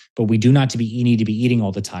body. But we do not need to be eating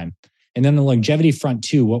all the time. And then the longevity front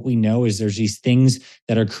too, what we know is there's these things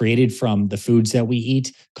that are created from the foods that we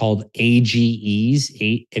eat called AGEs,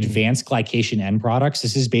 advanced glycation end products.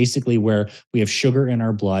 This is basically where we have sugar in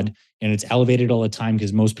our blood and it's elevated all the time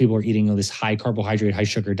because most people are eating this high carbohydrate, high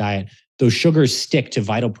sugar diet. Those sugars stick to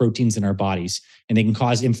vital proteins in our bodies and they can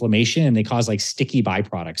cause inflammation and they cause like sticky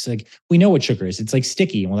byproducts. Like we know what sugar is. It's like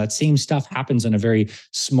sticky. Well, that same stuff happens on a very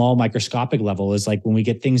small microscopic level is like when we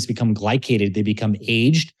get things become glycated, they become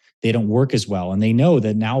aged, they don't work as well. And they know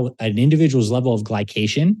that now an individual's level of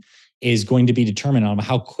glycation is going to be determined on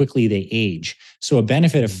how quickly they age. So a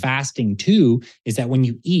benefit of fasting too is that when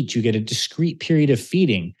you eat, you get a discrete period of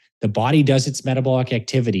feeding. The body does its metabolic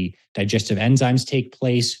activity. Digestive enzymes take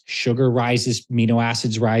place. Sugar rises, amino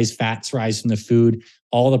acids rise, fats rise from the food.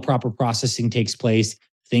 All the proper processing takes place.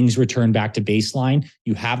 Things return back to baseline.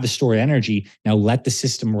 You have the stored energy. Now let the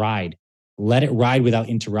system ride. Let it ride without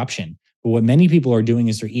interruption. But what many people are doing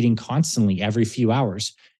is they're eating constantly every few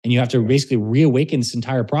hours. And you have to basically reawaken this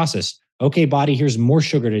entire process. Okay, body, here's more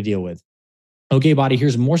sugar to deal with. Okay, body,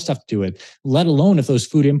 here's more stuff to do with, let alone if those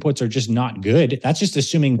food inputs are just not good. That's just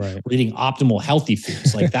assuming we're eating optimal healthy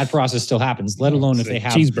foods. Like that process still happens, let alone if they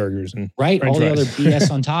have cheeseburgers and all the other BS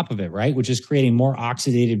on top of it, right? Which is creating more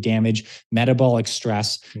oxidative damage, metabolic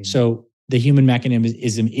stress. So the human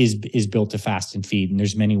mechanism is built to fast and feed, and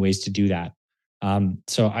there's many ways to do that.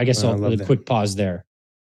 So I guess I'll put a quick pause there.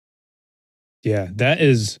 Yeah, that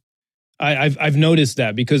is... I've noticed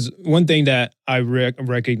that because one thing that I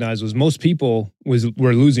recognized was most people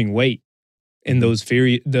were losing weight in those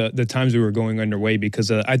the times we were going underway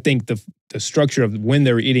because I think the structure of when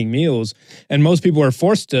they were eating meals, and most people are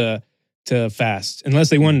forced to fast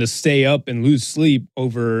unless they wanted to stay up and lose sleep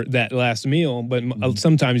over that last meal. But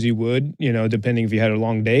sometimes you would, depending if you had a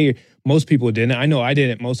long day. Most people didn't. I know I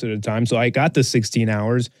didn't most of the time, so I got the 16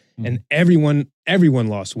 hours, and everyone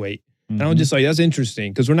lost weight. And I was just like, that's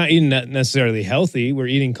interesting because we're not eating that necessarily healthy. We're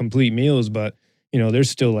eating complete meals, but there's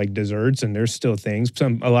still like desserts and there's still things.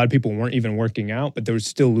 A lot of people weren't even working out, but they were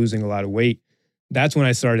still losing a lot of weight. That's when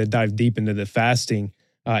I started to dive deep into the fasting.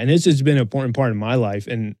 And it's just been an important part of my life,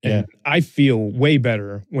 Yeah. and I feel way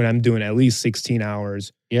better when I'm doing at least 16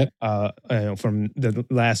 hours, Yep. from the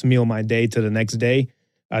last meal of my day to the next day.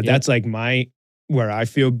 Yep. That's like my where I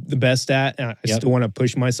feel the best at. I Yep. still wanna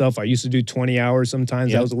push myself. I used to do 20 hours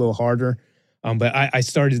sometimes, that Yep. was a little harder, but I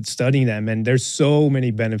started studying them, and there's so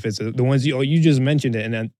many benefits. The ones you just mentioned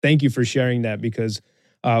it, and thank you for sharing that because,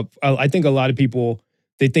 I think a lot of people,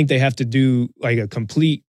 they think they have to do, like, a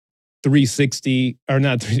complete 360 or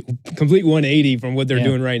not three, complete 180 from what they're Yeah.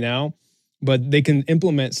 doing right now, but they can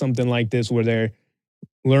implement something like this where they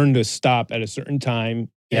learn to stop at a certain time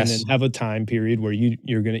and then Yes. have a time period where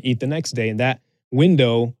you're going to eat the next day, and that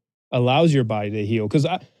window allows your body to heal because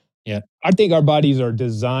Yeah. I think our bodies are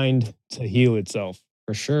designed to heal itself.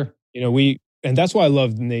 For sure. You know, we and that's why I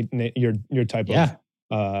love your type of Yeah.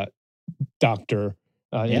 uh doctor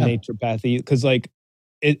in Yeah. naturopathy because like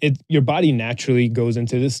it your body naturally goes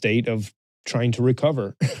into the state of trying to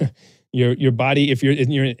recover. Your body, if you're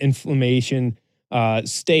in your inflammation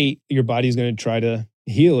state, your body's going to try to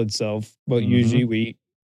heal itself, but usually Hmm. we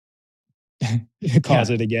cause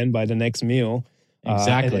Yeah. it again by the next meal. And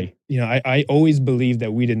Exactly. you know, I always believe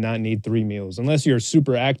that we did not need 3 meals unless you're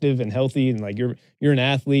super active and healthy and like you're an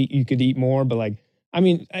athlete. You could eat more, but like I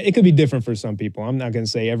mean, it could be different for some people. I'm not going to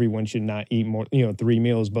say everyone should not eat more, 3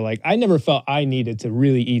 meals, but like I never felt I needed to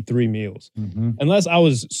really eat 3 meals Hmm. unless I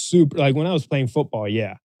was super like when I was playing football.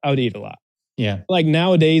 Yeah, I would eat a lot. Yeah. Like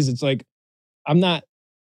nowadays, it's like I'm not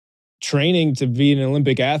training to be an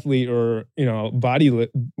Olympic athlete or,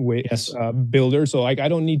 weight, Yes. builder. So like I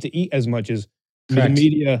don't need to eat as much as the Correct.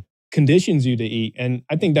 media conditions you to eat. And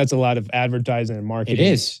I think that's a lot of advertising and It marketing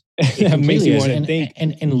is. It that makes completely you is. want to And think.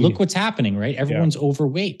 and look what's happening, right? Yeah. Everyone's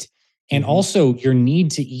overweight. And Hmm. also your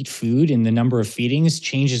need to eat food and the number of feedings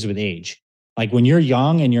changes with age. Like when you're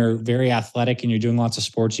young and you're very athletic and you're doing lots of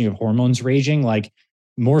sports and you have hormones raging, like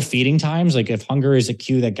more feeding times, like if hunger is a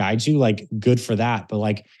cue that guides you, like good for that. But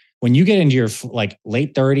like when you get into your like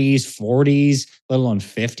late 30s, 40s, let alone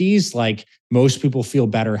 50s, like most people feel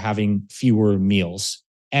better having fewer meals.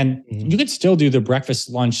 And Hmm. you could still do the breakfast,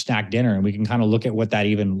 lunch, snack, dinner, and we can kind of look at what that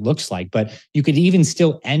even looks like. But you could even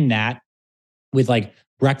still end that with like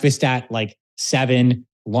breakfast at like 7,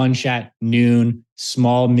 lunch at noon,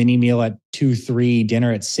 small mini meal at 2, 3,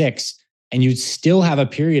 dinner at 6. And you'd still have a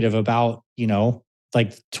period of about,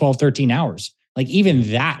 like 12, 13 hours. Like Yeah.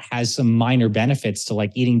 even that has some minor benefits to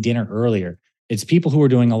like eating dinner earlier. It's people who are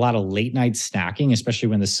doing a lot of late night snacking, especially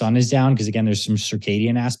when the sun is down, because again, there's some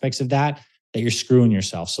circadian aspects of that that you're screwing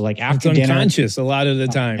yourself. So like It's after dinner, unconscious a lot of the yeah,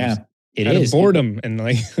 times it out of is. boredom and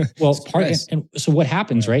like Well, part stress. and so what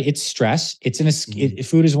happens, Yeah. right? It's stress. It's an Mhm.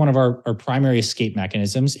 food is one of our primary escape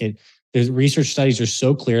mechanisms. The research studies are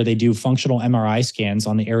so clear. They do functional MRI scans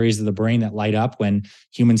on the areas of the brain that light up when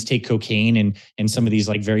humans take cocaine and some of these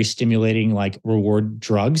like very stimulating like reward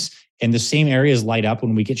drugs. And the same areas light up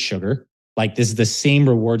when we get sugar. Like this is the same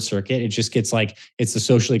reward circuit. It just gets like it's the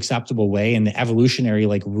socially acceptable way and the evolutionary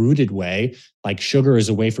like rooted way. Like sugar is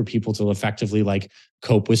a way for people to effectively like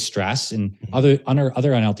cope with stress and Mhm.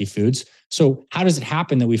 other unhealthy foods. So how does it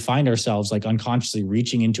happen that we find ourselves like unconsciously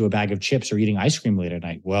reaching into a bag of chips or eating ice cream late at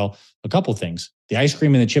night? Well, a couple things. The ice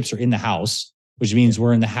cream and the chips are in the house, which Yeah. means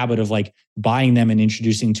we're in the habit of like buying them and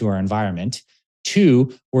introducing to our environment.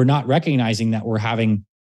 Two, we're not recognizing that we're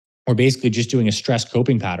basically just doing a stress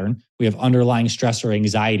coping pattern. We have underlying stress or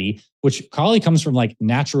anxiety, which probably comes from like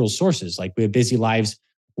natural sources. Like we have busy lives,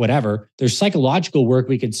 whatever. There's psychological work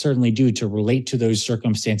we could certainly do to relate to those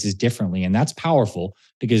circumstances differently. And that's powerful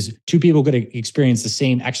because two people could experience the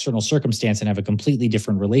same external circumstance and have a completely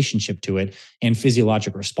different relationship to it and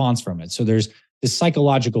physiologic response from it. So there's this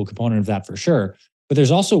psychological component of that for sure. But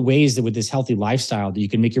there's also ways that with this healthy lifestyle that you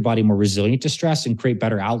can make your body more resilient to stress and create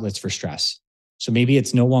better outlets for stress. So maybe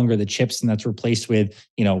it's no longer the chips and that's replaced with,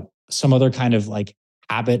 some other kind of like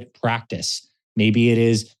habit practice. Maybe it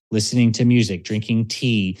is listening to music, drinking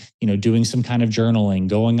tea, doing some kind of journaling,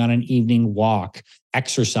 going on an evening walk,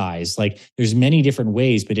 exercise. Like there's many different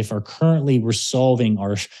ways, but if we're solving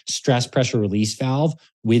our stress pressure release valve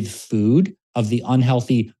with food of the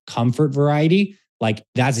unhealthy comfort variety, like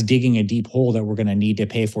that's digging a deep hole that we're going to need to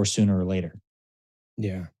pay for sooner or later.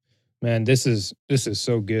 Yeah. Man, this is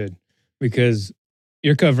so good because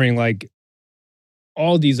you're covering like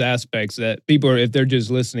all these aspects that people are, if they're just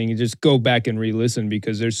listening, you just go back and re-listen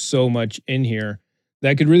because there's so much in here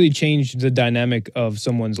that could really change the dynamic of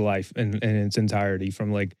someone's life in its entirety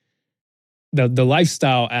from like the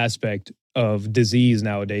lifestyle aspect of disease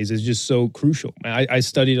nowadays is just so crucial. I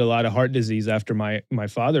studied a lot of heart disease after my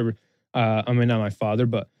father, I mean not my father,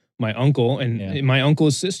 but my uncle and Yeah. my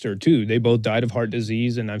uncle's sister too. They both died of heart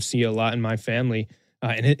disease, and I've seen a lot in my family.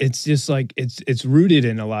 And it's just like it's rooted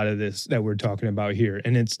in a lot of this that we're talking about here,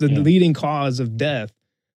 and it's the Yeah. leading cause of death,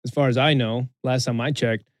 as far as I know. Last time I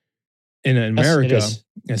checked, in Yes, it America, is.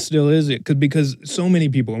 it still is it because so many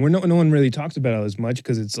people, and no one really talks about it as much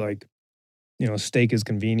because it's like steak is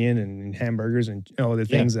convenient and hamburgers and all the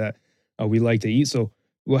Yeah. things that we like to eat. So,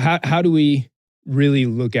 well, how do we really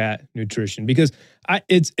look at nutrition? Because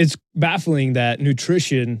it's baffling that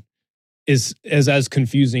nutrition is as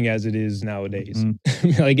confusing as it is nowadays.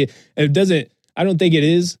 Mhm. Like it doesn't. I don't think it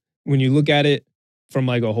is when you look at it from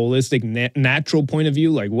like a holistic natural point of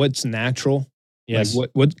view. Like what's natural, like Yes.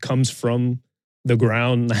 what comes from the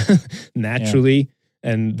ground Yeah. naturally,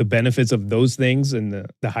 and the benefits of those things, and the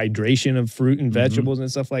hydration of fruit and Mhm. vegetables and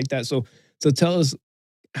stuff like that. So tell us,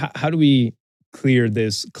 how do we clear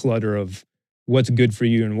this clutter of what's good for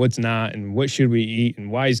you and what's not, and what should we eat,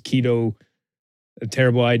 and why is keto a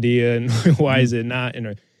terrible idea, and why Mhm. is it not?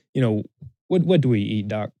 And you know, what do we eat,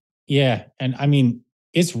 doc? Yeah, and I mean,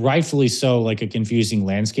 it's rightfully so like a confusing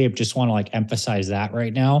landscape. Just want to like emphasize that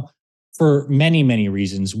right now for many, many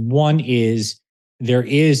reasons. One is there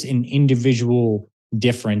is an individual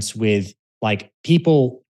difference with like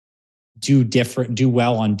people do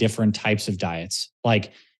well on different types of diets.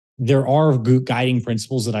 Like there are guiding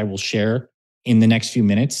principles that I will share in the next few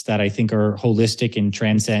minutes that I think are holistic and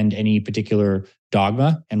transcend any particular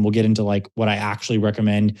dogma. And we'll get into like what I actually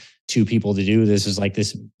recommend to people to do. This is like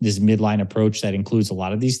this midline approach that includes a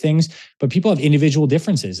lot of these things, but people have individual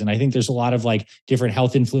differences. And I think there's a lot of like different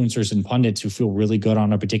health influencers and pundits who feel really good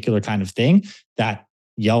on a particular kind of thing that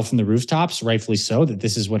yell from the rooftops, rightfully so, that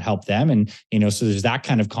this is what helped them. And, so there's that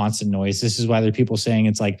kind of constant noise. This is why there are people saying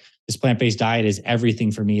it's like this plant-based diet is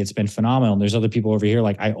everything for me. It's been phenomenal. And there's other people over here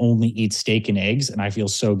like, I only eat steak and eggs and I feel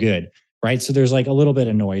so good. Right. So there's like a little bit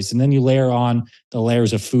of noise. And then you layer on the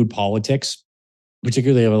layers of food politics,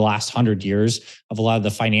 particularly over the last 100 years, of a lot of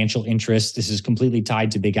the financial interests. This is completely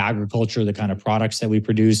tied to big agriculture, the kind of products that we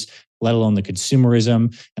produce, let alone the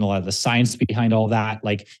consumerism and a lot of the science behind all that.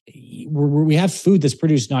 Like we have food that's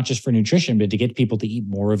produced not just for nutrition, but to get people to eat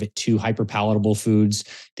more of it too, hyper palatable foods,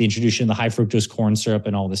 the introduction of the high fructose corn syrup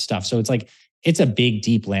and all this stuff. So it's like, it's a big,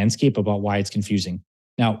 deep landscape about why it's confusing.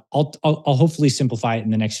 Now, I'll hopefully simplify it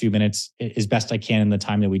in the next few minutes as best I can in the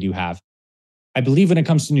time that we do have. I believe when it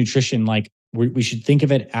comes to nutrition, like we should think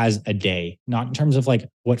of it as a day, not in terms of like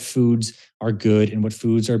what foods are good and what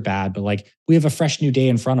foods are bad, but like we have a fresh new day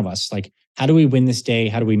in front of us. Like, how do we win this day?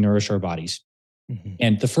 How do we nourish our bodies? Mhm.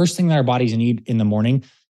 And the first thing that our bodies need in the morning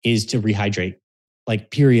is to rehydrate,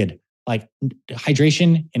 like, period. Like,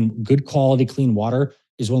 hydration and good quality clean water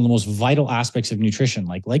is one of the most vital aspects of nutrition.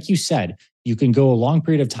 Like you said, you can go a long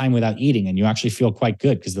period of time without eating and you actually feel quite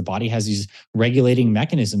good because the body has these regulating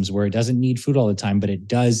mechanisms where it doesn't need food all the time, but it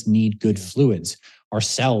does need good fluids. Our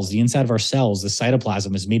cells, the inside of our cells, the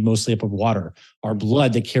cytoplasm is made mostly up of water. Our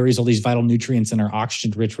blood that carries all these vital nutrients in our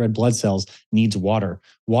oxygen rich red blood cells needs water.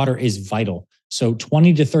 Water is vital. So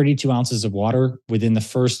 20 to 32 ounces of water within the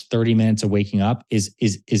first 30 minutes of waking up is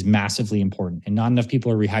massively important. And not enough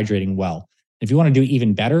people are rehydrating well. If you want to do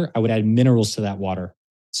even better, I would add minerals to that water,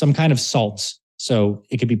 some kind of salts. So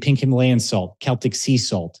it could be pink Himalayan salt, Celtic sea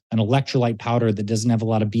salt, an electrolyte powder that doesn't have a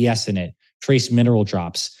lot of BS in it, trace mineral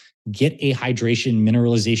drops. Get a hydration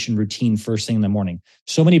mineralization routine first thing in the morning.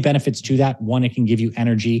 So many benefits to that. One, it can give you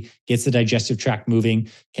energy, gets the digestive tract moving,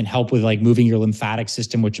 can help with like moving your lymphatic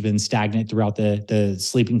system, which have been stagnant throughout the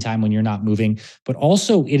sleeping time when you're not moving. But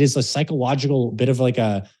also it is a psychological bit of like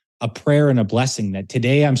a prayer and a blessing that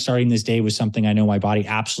today I'm starting this day with something I know my body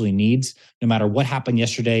absolutely needs. No matter what happened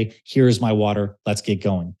yesterday, here is my water. Let's get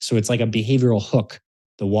going. So it's like a behavioral hook.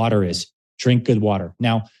 The water is drink good water.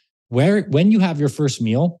 Now, when you have your first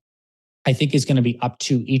meal, I think is going to be up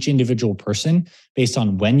to each individual person based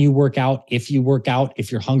on when you work out, if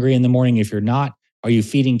you're hungry in the morning, if you're not, are you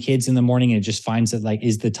feeding kids in the morning and it just finds that like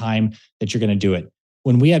is the time that you're going to do it.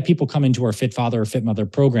 When we have people come into our Fit Father or Fit Mother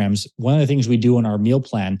programs, one of the things we do in our meal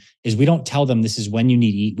plan is we don't tell them this is when you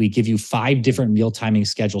need to eat. We give you 5 different meal timing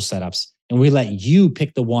schedule setups and we let you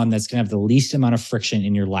pick the one that's going to have the least amount of friction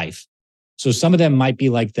in your life. So some of them might be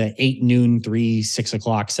like the 8 noon, 3, 6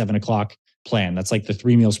 o'clock, 7 o'clock plan. That's like the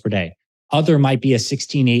 3 meals per day. Other might be a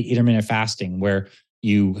 16-8 intermittent fasting where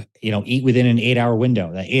you eat within an 8-hour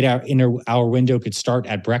window. That 8-hour window could start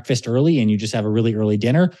at breakfast early and you just have a really early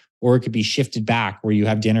dinner, or it could be shifted back where you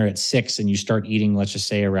have dinner at 6 and you start eating, let's just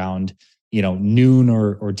say around noon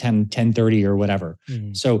or 10:30 or whatever.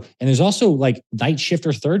 Mhm. So, and there's also like night shift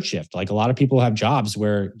or third shift. Like a lot of people have jobs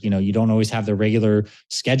where you don't always have the regular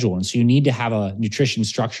schedule, and so you need to have a nutrition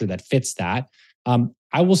structure that fits that.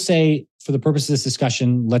 I will say, for the purpose of this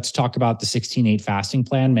discussion, let's talk about the 16-8 fasting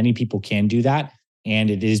plan. Many people can do that. and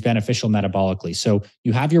it is beneficial metabolically. So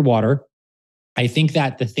you have your water. I think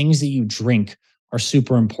that the things that you drink are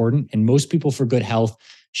super important. And most people for good health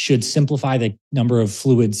should simplify the number of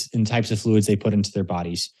fluids and types of fluids they put into their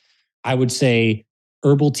bodies. I would say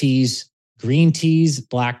herbal teas, green teas,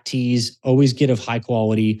 black teas, always get of high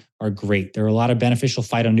quality, are great. There are a lot of beneficial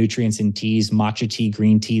phytonutrients in teas, matcha tea,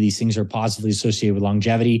 green tea. These things are positively associated with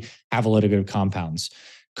longevity, have a lot of good compounds.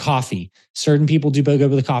 Coffee. Certain people do good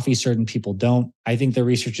with coffee, certain people don't. I think the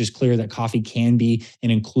research is clear that coffee can be an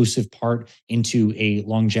inclusive part into a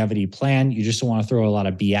longevity plan. You just don't want to throw a lot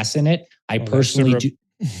of BS in it. I personally do.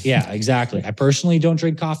 Yeah, exactly. I personally don't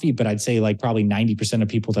drink coffee, but I'd say like probably 90% of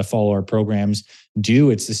people that follow our programs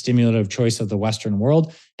do. It's the stimulative choice of the Western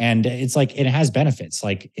world. And it's like, it has benefits,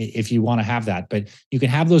 like if you want to have that, but you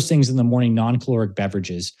can have those things in the morning, non-caloric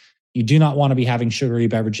beverages. You do not want to be having sugary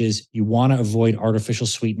beverages. You want to avoid artificial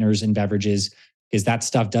sweeteners in beverages because that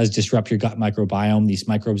stuff does disrupt your gut microbiome. These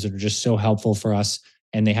microbes that are just so helpful for us,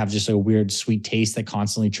 and they have just a weird sweet taste that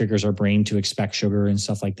constantly triggers our brain to expect sugar and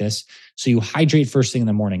stuff like this. So you hydrate first thing in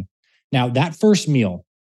the morning. Now, that first meal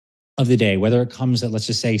of the day, whether it comes at, let's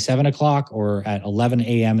just say, 7 o'clock or at 11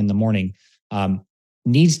 a.m. in the morning,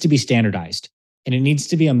 needs to be standardized. And it needs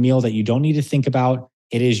to be a meal that you don't need to think about.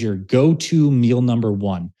 It is your go-to meal number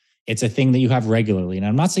one. It's a thing that you have regularly. And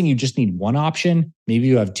I'm not saying you just need one option. Maybe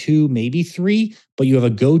you have two, maybe three, but you have a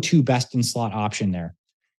go-to best in slot option there.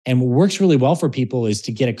 And what works really well for people is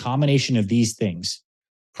to get a combination of these things: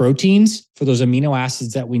 proteins for those amino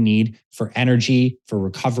acids that we need for energy, for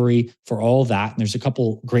recovery, for all that. And there's a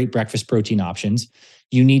couple great breakfast protein options.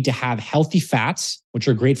 You need to have healthy fats, which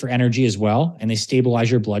are great for energy as well, and they stabilize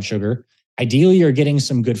your blood sugar. Ideally, you're getting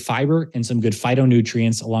some good fiber and some good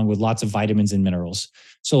phytonutrients along with lots of vitamins and minerals.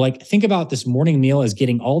 So like, think about this morning meal as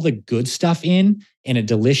getting all the good stuff in a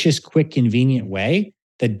delicious, quick, convenient way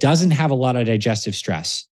that doesn't have a lot of digestive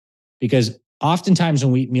stress. Because oftentimes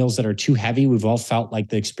when we eat meals that are too heavy, we've all felt like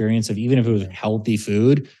the experience of, even if it was healthy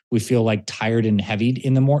food, we feel like tired and heavy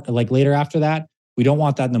in the morning, like later after that. We don't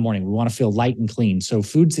want that in the morning. We want to feel light and clean. So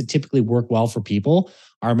foods that typically work well for people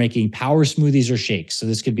are making power smoothies or shakes. So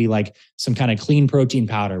this could be like some kind of clean protein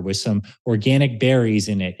powder with some organic berries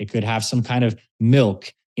in it. It could have some kind of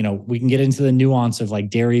milk. You know, we can get into the nuance of like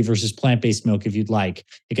dairy versus plant-based milk if you'd like.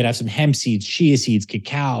 It could have some hemp seeds, chia seeds,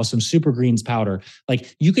 cacao, some super greens powder.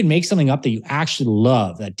 Like, you could make something up that you actually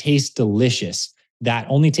love, that tastes delicious, that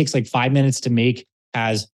only takes like 5 minutes to make,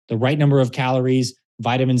 has the right number of calories,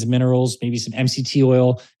 vitamins, minerals, maybe some MCT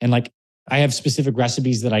oil. And like, I have specific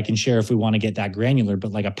recipes that I can share if we want to get that granular,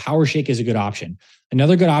 but like a power shake is a good option.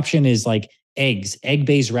 Another good option is like eggs,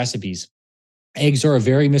 egg-based recipes. Eggs are a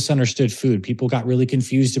very misunderstood food. People got really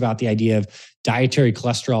confused about the idea of dietary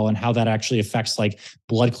cholesterol and how that actually affects like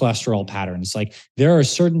blood cholesterol patterns. Like, there are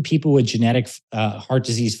certain people with genetic heart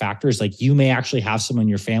disease factors. Like, you may actually have some in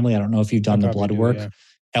your family. I don't know if you've done the blood work. Yeah.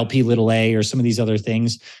 LP little a or some of these other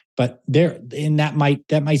things, but that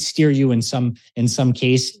might steer you in some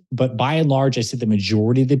case. But by and large, I said the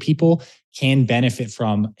majority of the people can benefit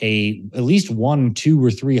from at least 1, 2,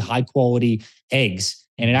 or 3 high quality eggs.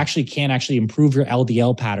 And it actually can improve your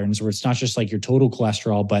LDL patterns, where it's not just like your total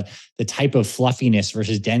cholesterol, but the type of fluffiness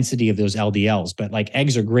versus density of those LDLs. But like,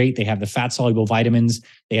 eggs are great. They have the fat soluble vitamins.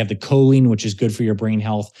 They have the choline, which is good for your brain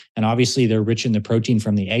health. And obviously they're rich in the protein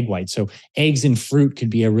from the egg white. So eggs and fruit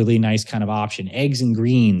could be a really nice kind of option. Eggs and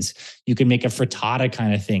greens. You can make a frittata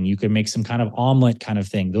kind of thing. You can make some kind of omelet kind of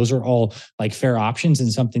thing. Those are all like fair options,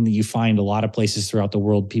 and something that you find a lot of places throughout the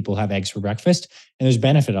world. People have eggs for breakfast, and there's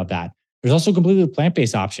benefit of that. There's also completely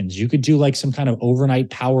plant-based options. You could do like some kind of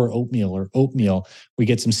overnight power oatmeal or oatmeal. We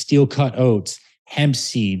get some steel cut oats, hemp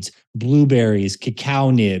seeds, blueberries,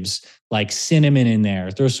 cacao nibs, like cinnamon in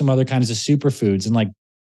there. Throw some other kinds of superfoods, and like,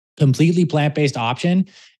 completely plant-based option.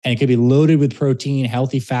 And it could be loaded with protein,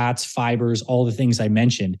 healthy fats, fibers, all the things I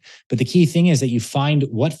mentioned. But the key thing is that you find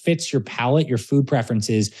what fits your palate, your food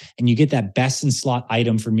preferences, and you get that best in slot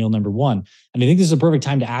item for meal number one. And I think this is a perfect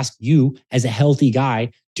time to ask you, as a healthy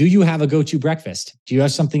guy, do you have a go-to breakfast? Do you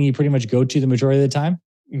have something you pretty much go to the majority of the time?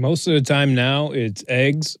 Most of the time now, it's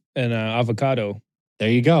eggs and avocado. There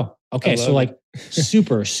you go. Okay, so like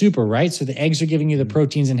super, right? So the eggs are giving you the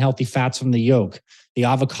proteins and healthy fats from the yolk. The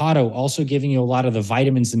avocado also giving you a lot of the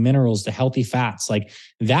vitamins and minerals, the healthy fats. Like,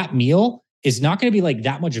 that meal is not going to be like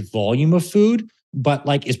that much volume of food, but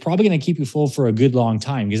like, it's probably going to keep you full for a good long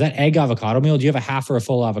time. Because that egg avocado meal, do you have a half or a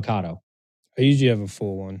full avocado? I usually have a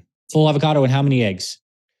full one. Full avocado, and how many eggs?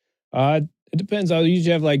 It depends. I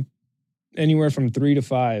usually have like anywhere from 3 to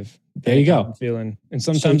 5. There you go. I'm feeling. And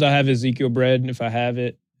sometimes I have Ezekiel bread if I have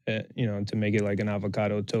it, to make it like an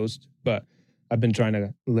avocado toast. But I've been trying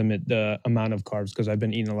to limit the amount of carbs because I've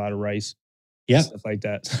been eating a lot of rice and Yep. stuff like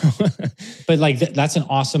that. But like that's an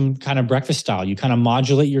awesome kind of breakfast style. You kind of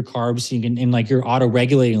modulate your carbs, so you can, and like you're auto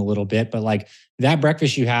regulating a little bit. But like that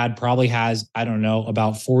breakfast you had probably has, I don't know,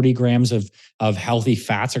 about 40 grams of healthy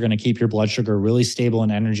fats are going to keep your blood sugar really stable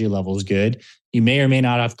and energy levels good. You may or may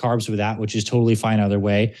not have carbs with that, which is totally fine either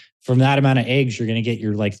way. From that amount of eggs, you're going to get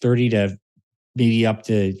your like 30 to maybe up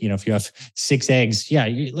to, if you have 6 eggs, yeah,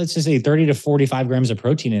 let's just say 30 to 45 grams of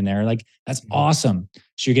protein in there. Like that's awesome.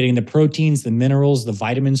 So you're getting the proteins, the minerals, the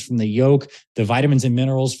vitamins from the yolk, the vitamins and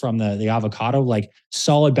minerals from the avocado, like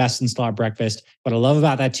solid best in slot breakfast. What I love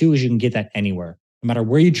about that too is you can get that anywhere. No matter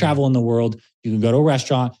where you travel in the world, you can go to a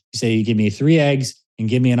restaurant, you say, you give me 3 eggs and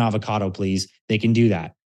give me an avocado, please. They can do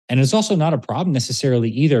that. And it's also not a problem necessarily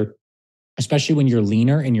either, especially when you're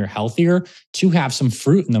leaner and you're healthier, to have some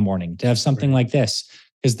fruit in the morning, to have something like this.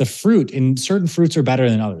 Because the fruit, and certain fruits are better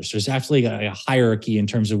than others. There's actually a hierarchy in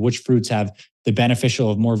terms of which fruits have the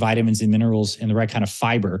beneficial of more vitamins and minerals and the right kind of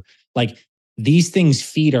fiber. Like these things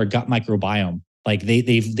feed our gut microbiome. Like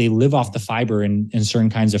they live off the fiber in certain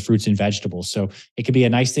kinds of fruits and vegetables. So it could be a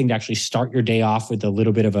nice thing to actually start your day off with a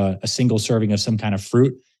little bit of a single serving of some kind of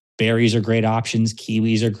fruit. Berries are great options.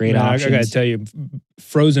 Kiwis are great options. I got to tell you,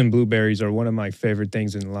 frozen blueberries are one of my favorite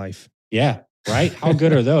things in life. Yeah, right? How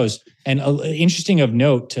good are those? And interesting of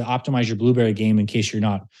note to optimize your blueberry game in case you're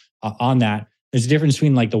not on that, there's a difference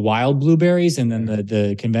between like the wild blueberries and then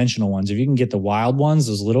the conventional ones. If you can get the wild ones,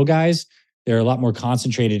 those little guys, they're a lot more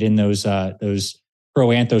concentrated in those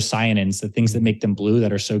proanthocyanins, the things that make them blue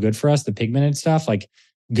that are so good for us, the pigmented stuff, like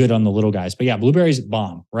good on the little guys. But yeah, blueberries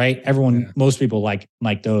bomb, right? Most people like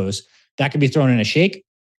those. That could be thrown in a shake.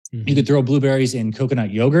 You could throw blueberries in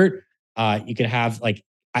coconut yogurt. You could have like,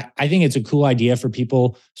 I think it's a cool idea for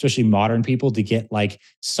people, especially modern people, to get like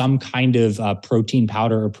some kind of protein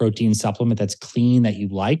powder or protein supplement that's clean that you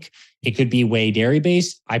like. It could be whey dairy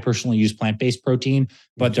based. I personally use plant-based protein,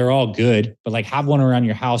 but they're all good. But like have one around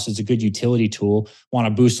your house is a good utility tool. Want to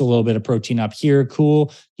boost a little bit of protein up here?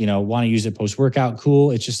 Cool. Want to use it post-workout?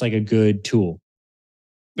 Cool. It's just like a good tool.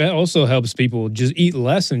 That also helps people just eat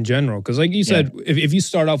less in general. Because like you said, if you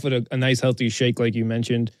start off with a nice healthy shake, like you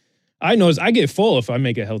mentioned, I notice I get full if I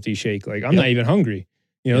make a healthy shake. Like I'm not even hungry,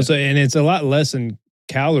 so, and it's a lot less in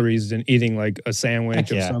calories than eating like a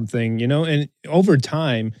sandwich or something, and over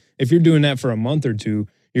time, if you're doing that for a month or two,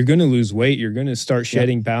 you're going to lose weight. You're going to start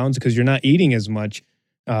shedding pounds because you're not eating as much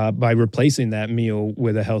by replacing that meal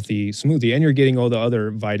with a healthy smoothie. And you're getting all the other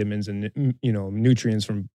vitamins and, nutrients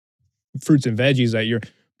from fruits and veggies that you're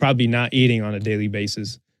probably not eating on a daily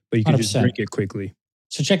basis, but you can 100%. just drink it quickly.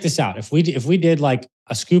 So check this out. If we did like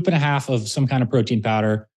a scoop and a half of some kind of protein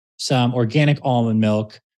powder, some organic almond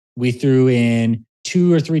milk, we threw in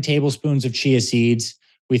 2 or 3 tablespoons of chia seeds,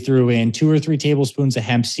 we threw in 2 or 3 tablespoons of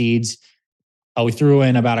hemp seeds, we threw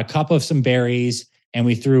in about a cup of some berries, and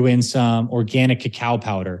we threw in some organic cacao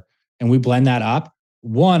powder, and we blend that up.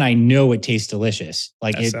 One, I know it tastes delicious.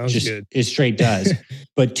 Like it straight does.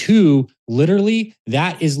 But 2, literally,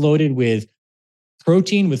 that is loaded with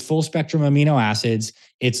protein with full spectrum amino acids.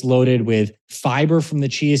 It's loaded with fiber from the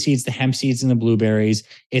chia seeds, the hemp seeds, and the blueberries.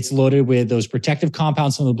 It's loaded with those protective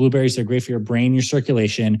compounds from the blueberries that are great for your brain, your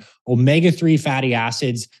circulation, omega-3 fatty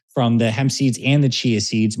acids from the hemp seeds and the chia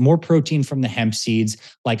seeds, more protein from the hemp seeds,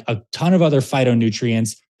 like a ton of other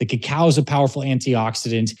phytonutrients. The cacao is a powerful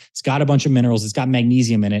antioxidant. It's got a bunch of minerals. It's got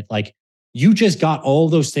magnesium in it. Like you just got all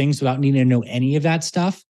those things without needing to know any of that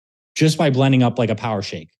stuff just by blending up like a power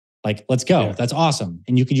shake. Like, let's go. Yeah. That's awesome.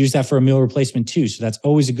 And you could use that for a meal replacement too. So that's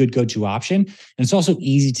always a good go-to option. And it's also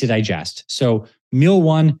easy to digest. So meal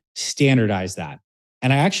 1, standardize that.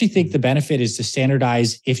 And I actually think the benefit is to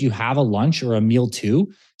standardize if you have a lunch or a meal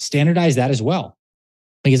 2, standardize that as well.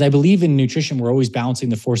 Because I believe in nutrition, we're always balancing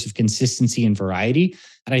the force of consistency and variety.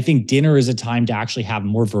 And I think dinner is a time to actually have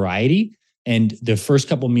more variety. And the first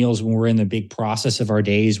couple meals when we're in the big process of our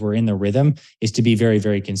days, we're in the rhythm, is to be very,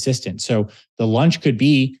 very consistent. So the lunch could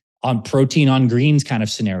be on protein on greens kind of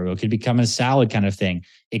scenario. It could become a salad kind of thing.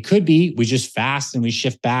 It could be we just fast and we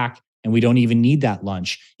shift back and we don't even need that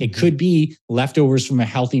lunch. It could be leftovers from a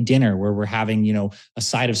healthy dinner where we're having, a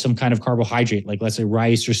side of some kind of carbohydrate, like let's say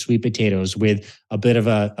rice or sweet potatoes with a bit of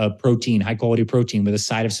a protein, high quality protein with a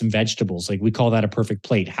side of some vegetables. Like we call that a perfect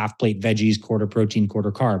plate, half plate veggies, quarter protein,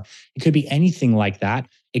 quarter carb. It could be anything like that.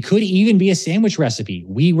 It could even be a sandwich recipe.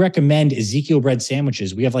 We recommend Ezekiel bread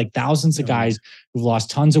sandwiches. We have like thousands of guys who've lost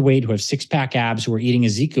tons of weight, who have 6-pack abs, who are eating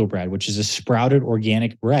Ezekiel bread, which is a sprouted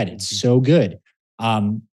organic bread. It's so good.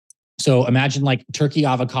 So imagine like turkey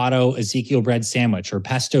avocado Ezekiel bread sandwich or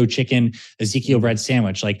pesto chicken Ezekiel bread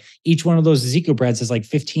sandwich. Like each one of those Ezekiel breads has like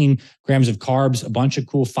 15 grams of carbs, a bunch of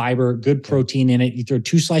cool fiber, good protein in it. You throw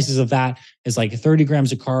 2 slices of that, is like 30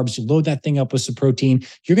 grams of carbs. You load that thing up with some protein.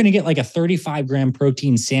 You're going to get like a 35-gram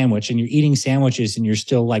protein sandwich, and you're eating sandwiches and you're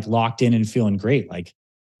still like locked in and feeling great. Like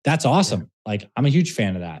that's awesome. Like I'm a huge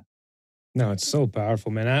fan of that. No, it's so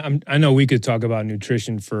powerful, man. I know we could talk about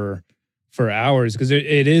nutrition for hours because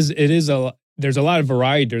it is there's a lot of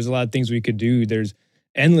variety. There's a lot of things we could do. There's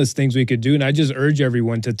endless things we could do, and I just urge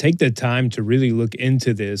everyone to take the time to really look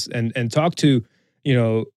into this and talk to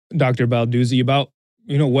Dr. Balduzzi about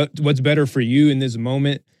what's better for you in this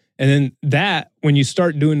moment. And then that when you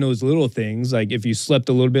start doing those little things, like if you slept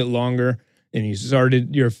a little bit longer and you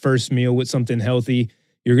started your first meal with something healthy,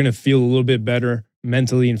 you're gonna feel a little bit better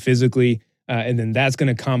mentally and physically, and then that's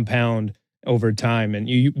gonna compound over time. And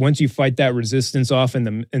you once you fight that resistance off in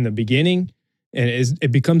the beginning, and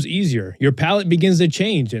it becomes easier. Your palate begins to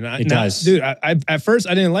change. And it does, dude. I at first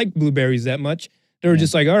I didn't like blueberries that much. They were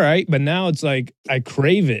just like, all right, but now it's like I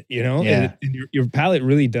crave it. Yeah. And your palate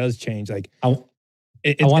really does change. Like I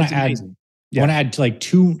want to add. I want to add to like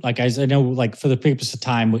 2, like I know, like for the purpose of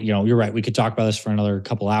time, you're right. We could talk about this for another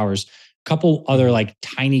couple hours. Couple other like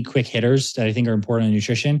tiny quick hitters that I think are important in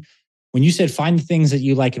nutrition. When you said find the things that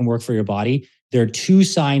you like and work for your body, there are 2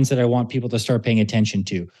 signs that I want people to start paying attention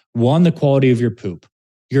to. One, the quality of your poop.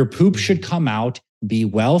 Your poop should come out, be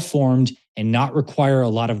well formed, and not require a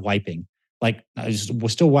lot of wiping. Like we'll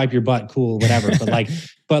still wipe your butt, cool, whatever.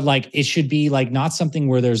 but like it should be like not something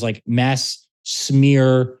where there's like mess,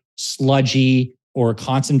 smear, sludgy, or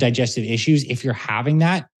constant digestive issues. If you're having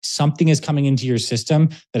that, something is coming into your system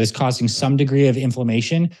that is causing some degree of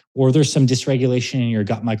inflammation, or there's some dysregulation in your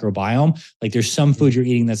gut microbiome. Like there's some food you're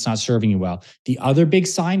eating that's not serving you well. The other big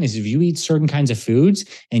sign is if you eat certain kinds of foods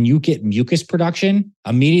and you get mucus production,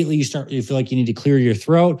 immediately you feel like you need to clear your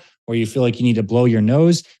throat, or you feel like you need to blow your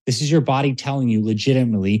nose. This is your body telling you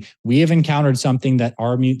legitimately, we have encountered something that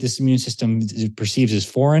this immune system perceives as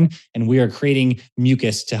foreign, and we are creating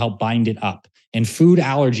mucus to help bind it up. And food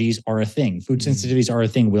allergies are a thing. Food sensitivities are a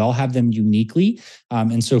thing. We all have them uniquely.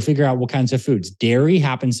 And so figure out what kinds of foods. Dairy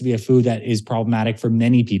happens to be a food that is problematic for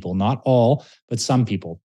many people, not all, but some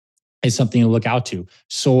people. It's something to look out to.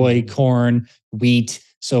 Soy, corn, wheat.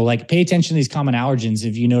 So like pay attention to these common allergens.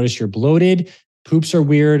 If you notice you're bloated, poops are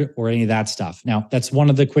weird, or any of that stuff. Now, that's one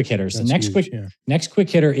of the quick hitters. The next quick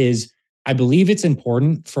hitter is, I believe it's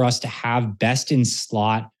important for us to have best in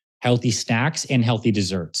slot healthy snacks and healthy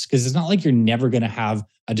desserts. Because it's not like you're never going to have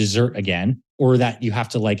a dessert again, or that you have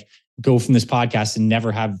to like go from this podcast and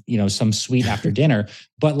never have, some sweet after dinner.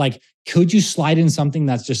 But like, could you slide in something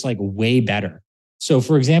that's just like way better? So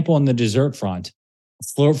for example, on the dessert front,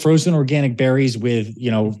 frozen organic berries with,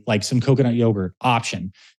 like some coconut yogurt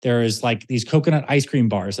option. There is like these coconut ice cream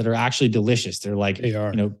bars that are actually delicious. They're like,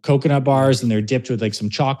 coconut bars, and they're dipped with like some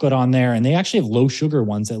chocolate on there. And they actually have low sugar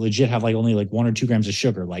ones that legit have like only like 1 or 2 grams of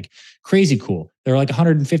sugar, like crazy cool. They're like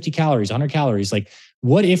 150 calories, 100 calories. Like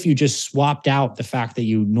what if you just swapped out the fact that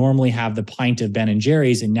you normally have the pint of Ben and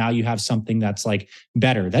Jerry's and now you have something that's like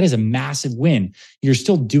better? That is a massive win. You're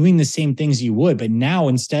still doing the same things you would, but now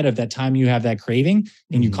instead of that time you have that craving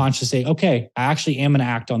and you consciously say, okay, I actually am going to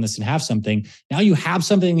act on this and have something. Now you have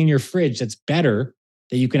something in your fridge that's better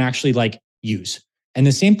that you can actually like use. And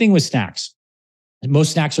the same thing with snacks.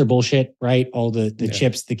 Most snacks are bullshit, right? All the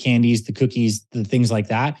chips, the candies, the cookies, the things like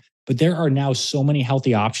that. But there are now so many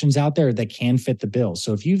healthy options out there that can fit the bill.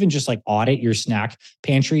 So if you even just like audit your snack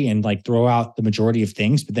pantry and like throw out the majority of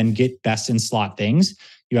things, but then get best in slot things,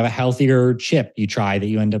 you have a healthier chip you try that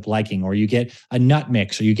you end up liking, or you get a nut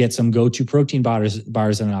mix, or you get some go-to protein bars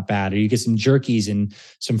that are not bad, or you get some jerkies and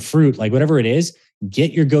some fruit, like whatever it is,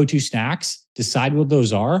 get your go-to snacks, decide what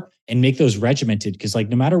those are, and make those regimented. Because like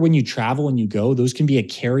no matter when you travel and you go, those can be a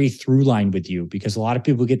carry through line with you, because a lot of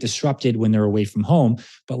people get disrupted when they're away from home.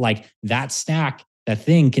 But like that snack, that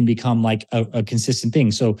thing can become like a consistent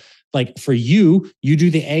thing. So like for you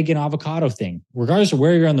do the egg and avocado thing. Regardless of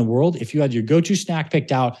where you're in the world, if you had your go-to snack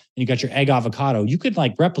picked out and you got your egg avocado, you could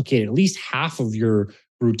like replicate at least half of your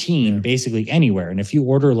routine basically anywhere. And if you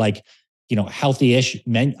order like, healthy-ish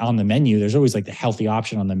on the menu, there's always like the healthy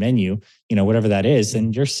option on the menu, whatever that is,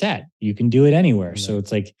 and you're set. You can do it anywhere. So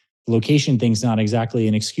it's like the location thing's not exactly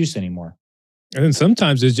an excuse anymore. And then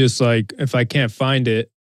sometimes it's just like, if I can't find it,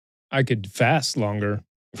 I could fast longer.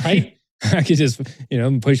 Right. I could just,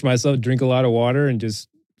 push myself, drink a lot of water and just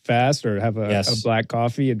fast, or have a black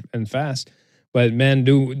coffee and fast. But man,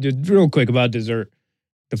 do real quick about dessert.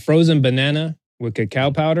 The frozen banana with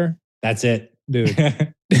cacao powder. That's it. Dude,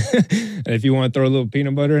 And if you want to throw a little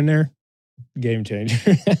peanut butter in there, game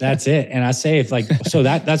changer. That's it. And I say if like so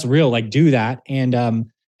that's real, like do that. And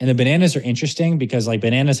the bananas are interesting because like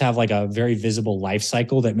bananas have like a very visible life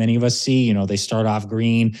cycle that many of us see. You know, they start off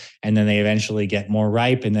green and then they eventually get more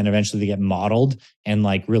ripe and then eventually they get mottled and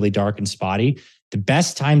like really dark and spotty. The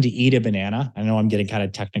best time to eat a banana, I know I'm getting kind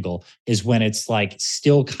of technical, is when it's like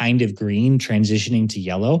still kind of green, transitioning to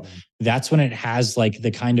yellow. That's when it has like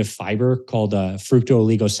the kind of fiber called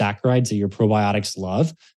fructooligosaccharides that your probiotics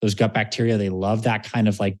love. Those gut bacteria, they love that kind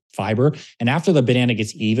of like fiber. And after the banana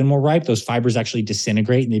gets even more ripe, those fibers actually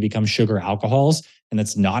disintegrate and they become sugar alcohols. And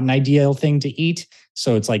that's not an ideal thing to eat.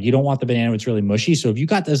 So it's like you don't want the banana when it's really mushy. So if you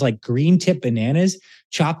got those like green tip bananas,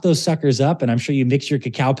 chop those suckers up. And I'm sure you mix your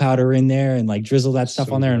cacao powder in there and like drizzle that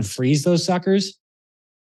stuff on there and freeze those suckers.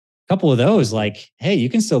 A couple of those, like, hey, you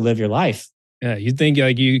can still live your life. Yeah, you think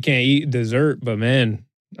like you can't eat dessert, but man,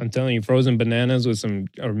 I'm telling you, frozen bananas with some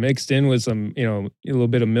or mixed in with some, a little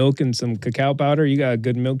bit of milk and some cacao powder, you got a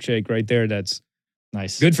good milkshake right there. That's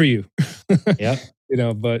nice. Good for you. Yep.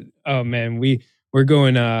 But oh man, we're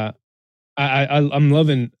going I'm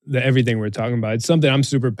loving everything we're talking about. It's something I'm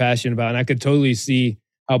super passionate about, and I could totally see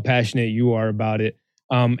how passionate you are about it.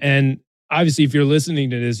 And obviously, if you're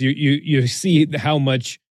listening to this, you see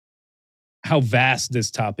how vast this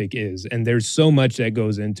topic is, and there's so much that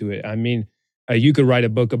goes into it. I mean, you could write a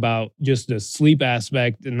book about just the sleep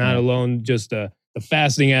aspect, and not alone just the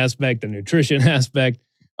fasting aspect, the nutrition aspect,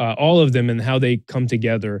 all of them, and how they come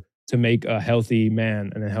together to make a healthy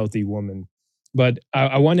man and a healthy woman. But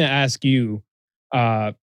I want to ask you,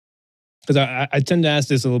 because I tend to ask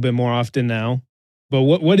this a little bit more often now, but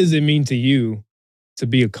what does it mean to you to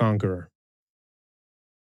be a conqueror?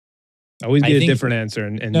 I always get a different answer,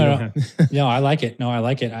 and no, you don't have. No, I like it. No, I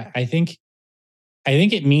like it. I think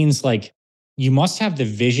it means like you must have the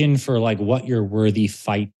vision for like what your worthy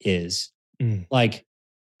fight is. Like,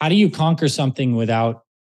 how do you conquer something without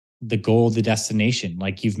the goal, the destination?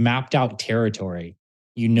 Like you've mapped out territory.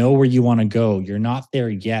 You know where you want to go. You're not there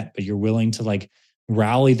yet, but you're willing to like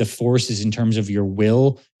rally the forces in terms of your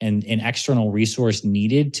will and an external resource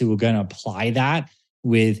needed to again apply that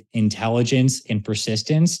with intelligence and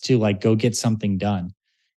persistence to like go get something done.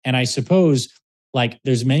 And I suppose like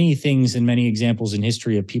there's many things and many examples in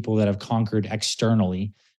history of people that have conquered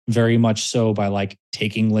externally, very much so by like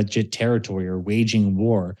taking legit territory or waging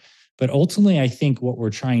war. But ultimately, I think what we're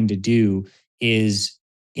trying to do is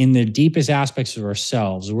in the deepest aspects of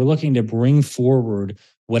ourselves, we're looking to bring forward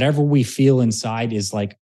whatever we feel inside is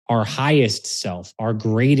like our highest self, our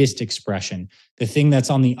greatest expression, the thing that's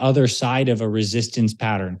on the other side of a resistance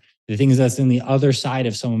pattern, the things that's in the other side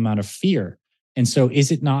of some amount of fear. And so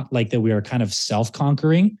is it not like that we are kind of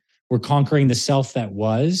self-conquering? We're conquering the self that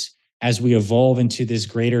was as we evolve into this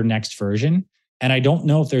greater next version. And I don't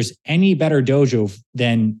know if there's any better dojo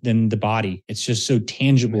than the body. It's just so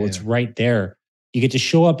tangible. Man. It's right there. You get to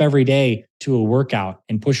show up every day to a workout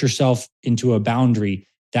and push yourself into a boundary.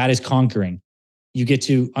 That is conquering. You get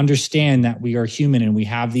to understand that we are human and we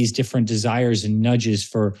have these different desires and nudges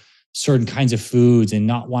for certain kinds of foods and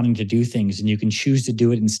not wanting to do things. And you can choose to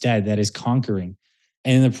do it instead. That is conquering.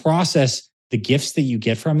 And in the process, the gifts that you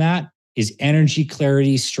get from that is energy,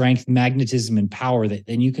 clarity, strength, magnetism, and power that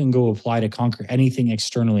then you can go apply to conquer anything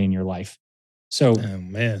externally in your life. So,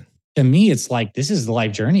 man, to me, it's like, this is the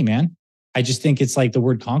life journey, man. I just think it's like the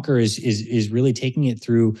word conquer is really taking it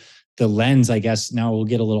through the lens, I guess. Now we'll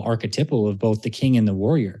get a little archetypal of both the king and the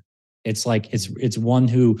warrior. It's like it's one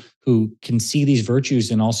who can see these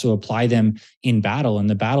virtues and also apply them in battle. And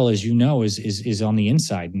the battle, as you know, is on the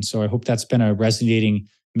inside. And so I hope that's been a resonating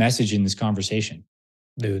message in this conversation.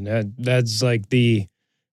 Dude, that's like the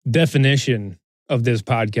definition of this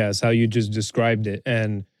podcast, how you just described it.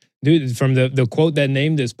 And dude, from the quote that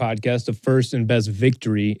named this podcast, the first and best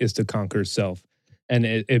victory is to conquer self. And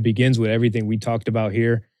it begins with everything we talked about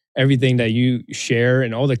here, everything that you share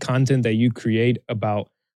and all the content that you create about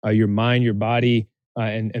your mind, your body,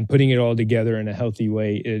 and putting it all together in a healthy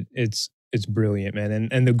way. It's brilliant, man.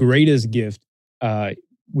 And the greatest gift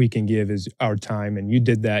we can give is our time. And you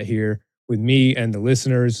did that here with me and the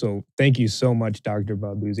listeners. So thank you so much, Dr.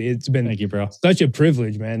 Balduzzi. It's been thank you, bro. Such a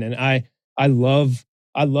privilege, man. And I love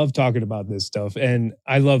talking about this stuff, and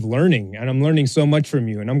I love learning, and I'm learning so much from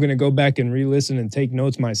you. And I'm going to go back and re-listen and take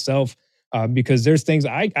notes myself because there's things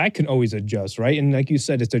I can always adjust, right? And like you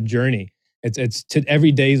said, it's a journey.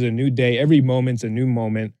 Every day is a new day. Every moment's a new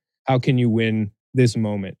moment. How can you win this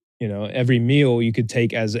moment? Every meal you could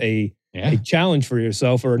take as a challenge for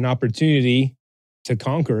yourself or an opportunity to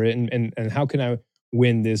conquer it. And how can I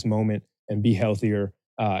win this moment and be healthier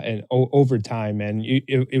and over time? And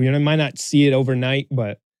you might not see it overnight,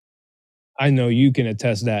 but I know you can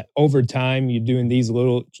attest that over time, you're doing these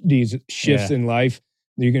shifts Yeah. in life,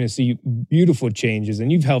 you're going to see beautiful changes,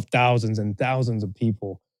 and you've helped thousands and thousands of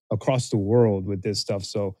people across the world with this stuff.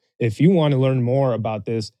 So if you want to learn more about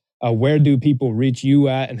this, where do people reach you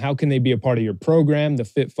at, and how can they be a part of your program, the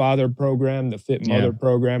Fit Father program, the Fit Yeah. Mother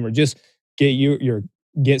program, or just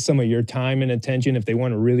get some of your time and attention if they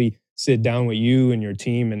want to really sit down with you and your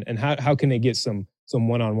team, and how can they get some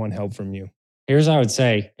one-on-one help from you? Here's what I would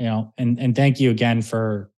say, and thank you again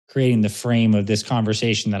for creating the frame of this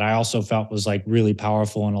conversation that I also felt was like really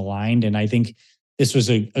powerful and aligned. And I think this was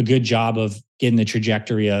a good job of getting the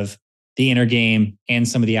trajectory of the inner game and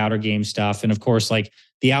some of the outer game stuff. And of course, like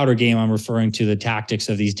the outer game, I'm referring to the tactics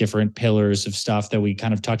of these different pillars of stuff that we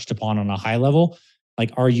kind of touched upon on a high level.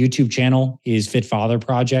 Like our YouTube channel is Fit Father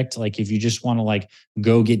Project. Like if you just want to like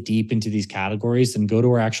go get deep into these categories, then go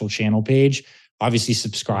to our actual channel page. Obviously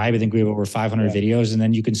subscribe. I think we have over 500 videos, and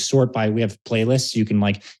then you can sort by, we have playlists. You can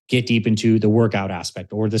like get deep into the workout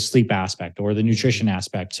aspect or the sleep aspect or the nutrition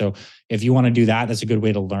aspect. So if you want to do that, that's a good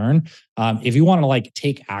way to learn. If you want to like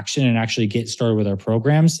take action and actually get started with our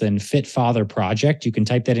programs, then Fit Father Project, you can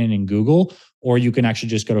type that in Google, or you can actually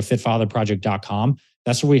just go to fitfatherproject.com.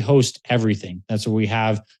 That's where we host everything. That's where we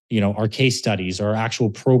have, our case studies, our actual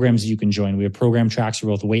programs that you can join. We have program tracks for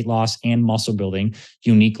both weight loss and muscle building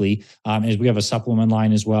uniquely. As we have a supplement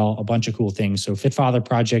line as well, a bunch of cool things. So Fit Father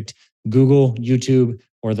Project, Google, YouTube,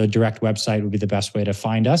 or the direct website would be the best way to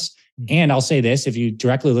find us. And I'll say this, if you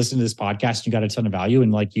directly listen to this podcast, you got a ton of value,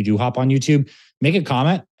 and like you do hop on YouTube, make a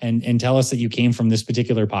comment and tell us that you came from this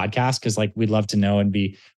particular podcast. Cause like, we'd love to know, and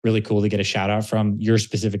be really cool to get a shout out from your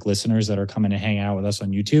specific listeners that are coming to hang out with us on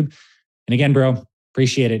YouTube. And again, bro,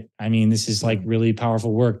 appreciate it. I mean, this is like really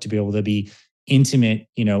powerful work to be able to be intimate,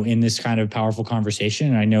 in this kind of powerful conversation.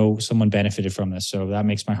 And I know someone benefited from this. So that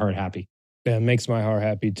makes my heart happy. Yeah, it makes my heart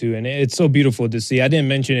happy too, and it's so beautiful to see. I didn't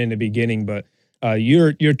mention it in the beginning, but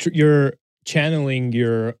you're channeling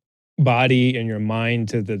your body and your mind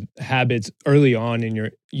to the habits early on in your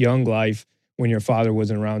young life when your father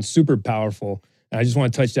wasn't around. Super powerful. And I just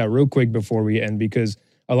want to touch that real quick before we end, because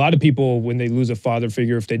a lot of people, when they lose a father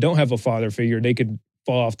figure, if they don't have a father figure, they could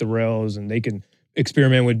fall off the rails and they can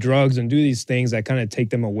experiment with drugs and do these things that kind of take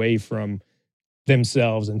them away from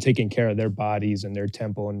themselves and taking care of their bodies and their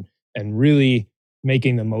temple, and really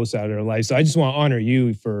making the most out of their life. So I just want to honor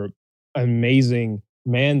you for amazing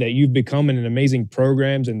man that you've become, and an amazing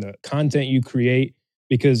programs and the content you create,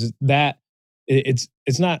 because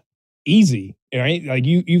it's not easy, right? Like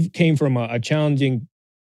you've came from a challenging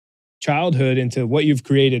childhood into what you've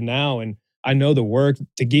created now. And I know the work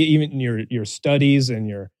to get even your studies and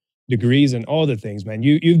your degrees and all the things, man.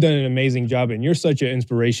 You've done an amazing job, and you're such an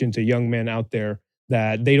inspiration to young men out there,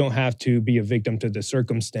 that they don't have to be a victim to the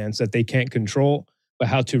circumstance that they can't control, but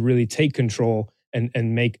how to really take control and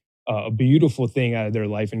make a beautiful thing out of their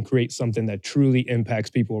life and create something that truly impacts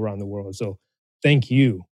people around the world. So thank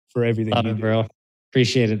you for everything Love you it, do. bro.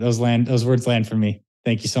 Appreciate it. Those words land for me.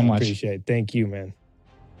 Thank you so much. Appreciate it. Thank you, man.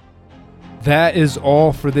 That is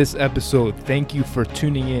all for this episode. Thank you for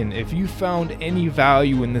tuning in. If you found any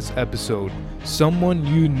value in this episode, someone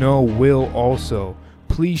you know will also.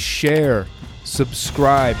 Please share,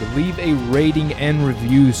 subscribe, leave a rating and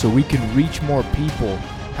review so we can reach more people,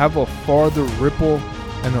 have a farther ripple,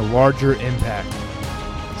 and a larger impact.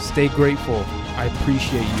 Stay grateful. I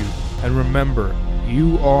appreciate you. And remember,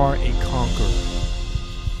 you are a conqueror.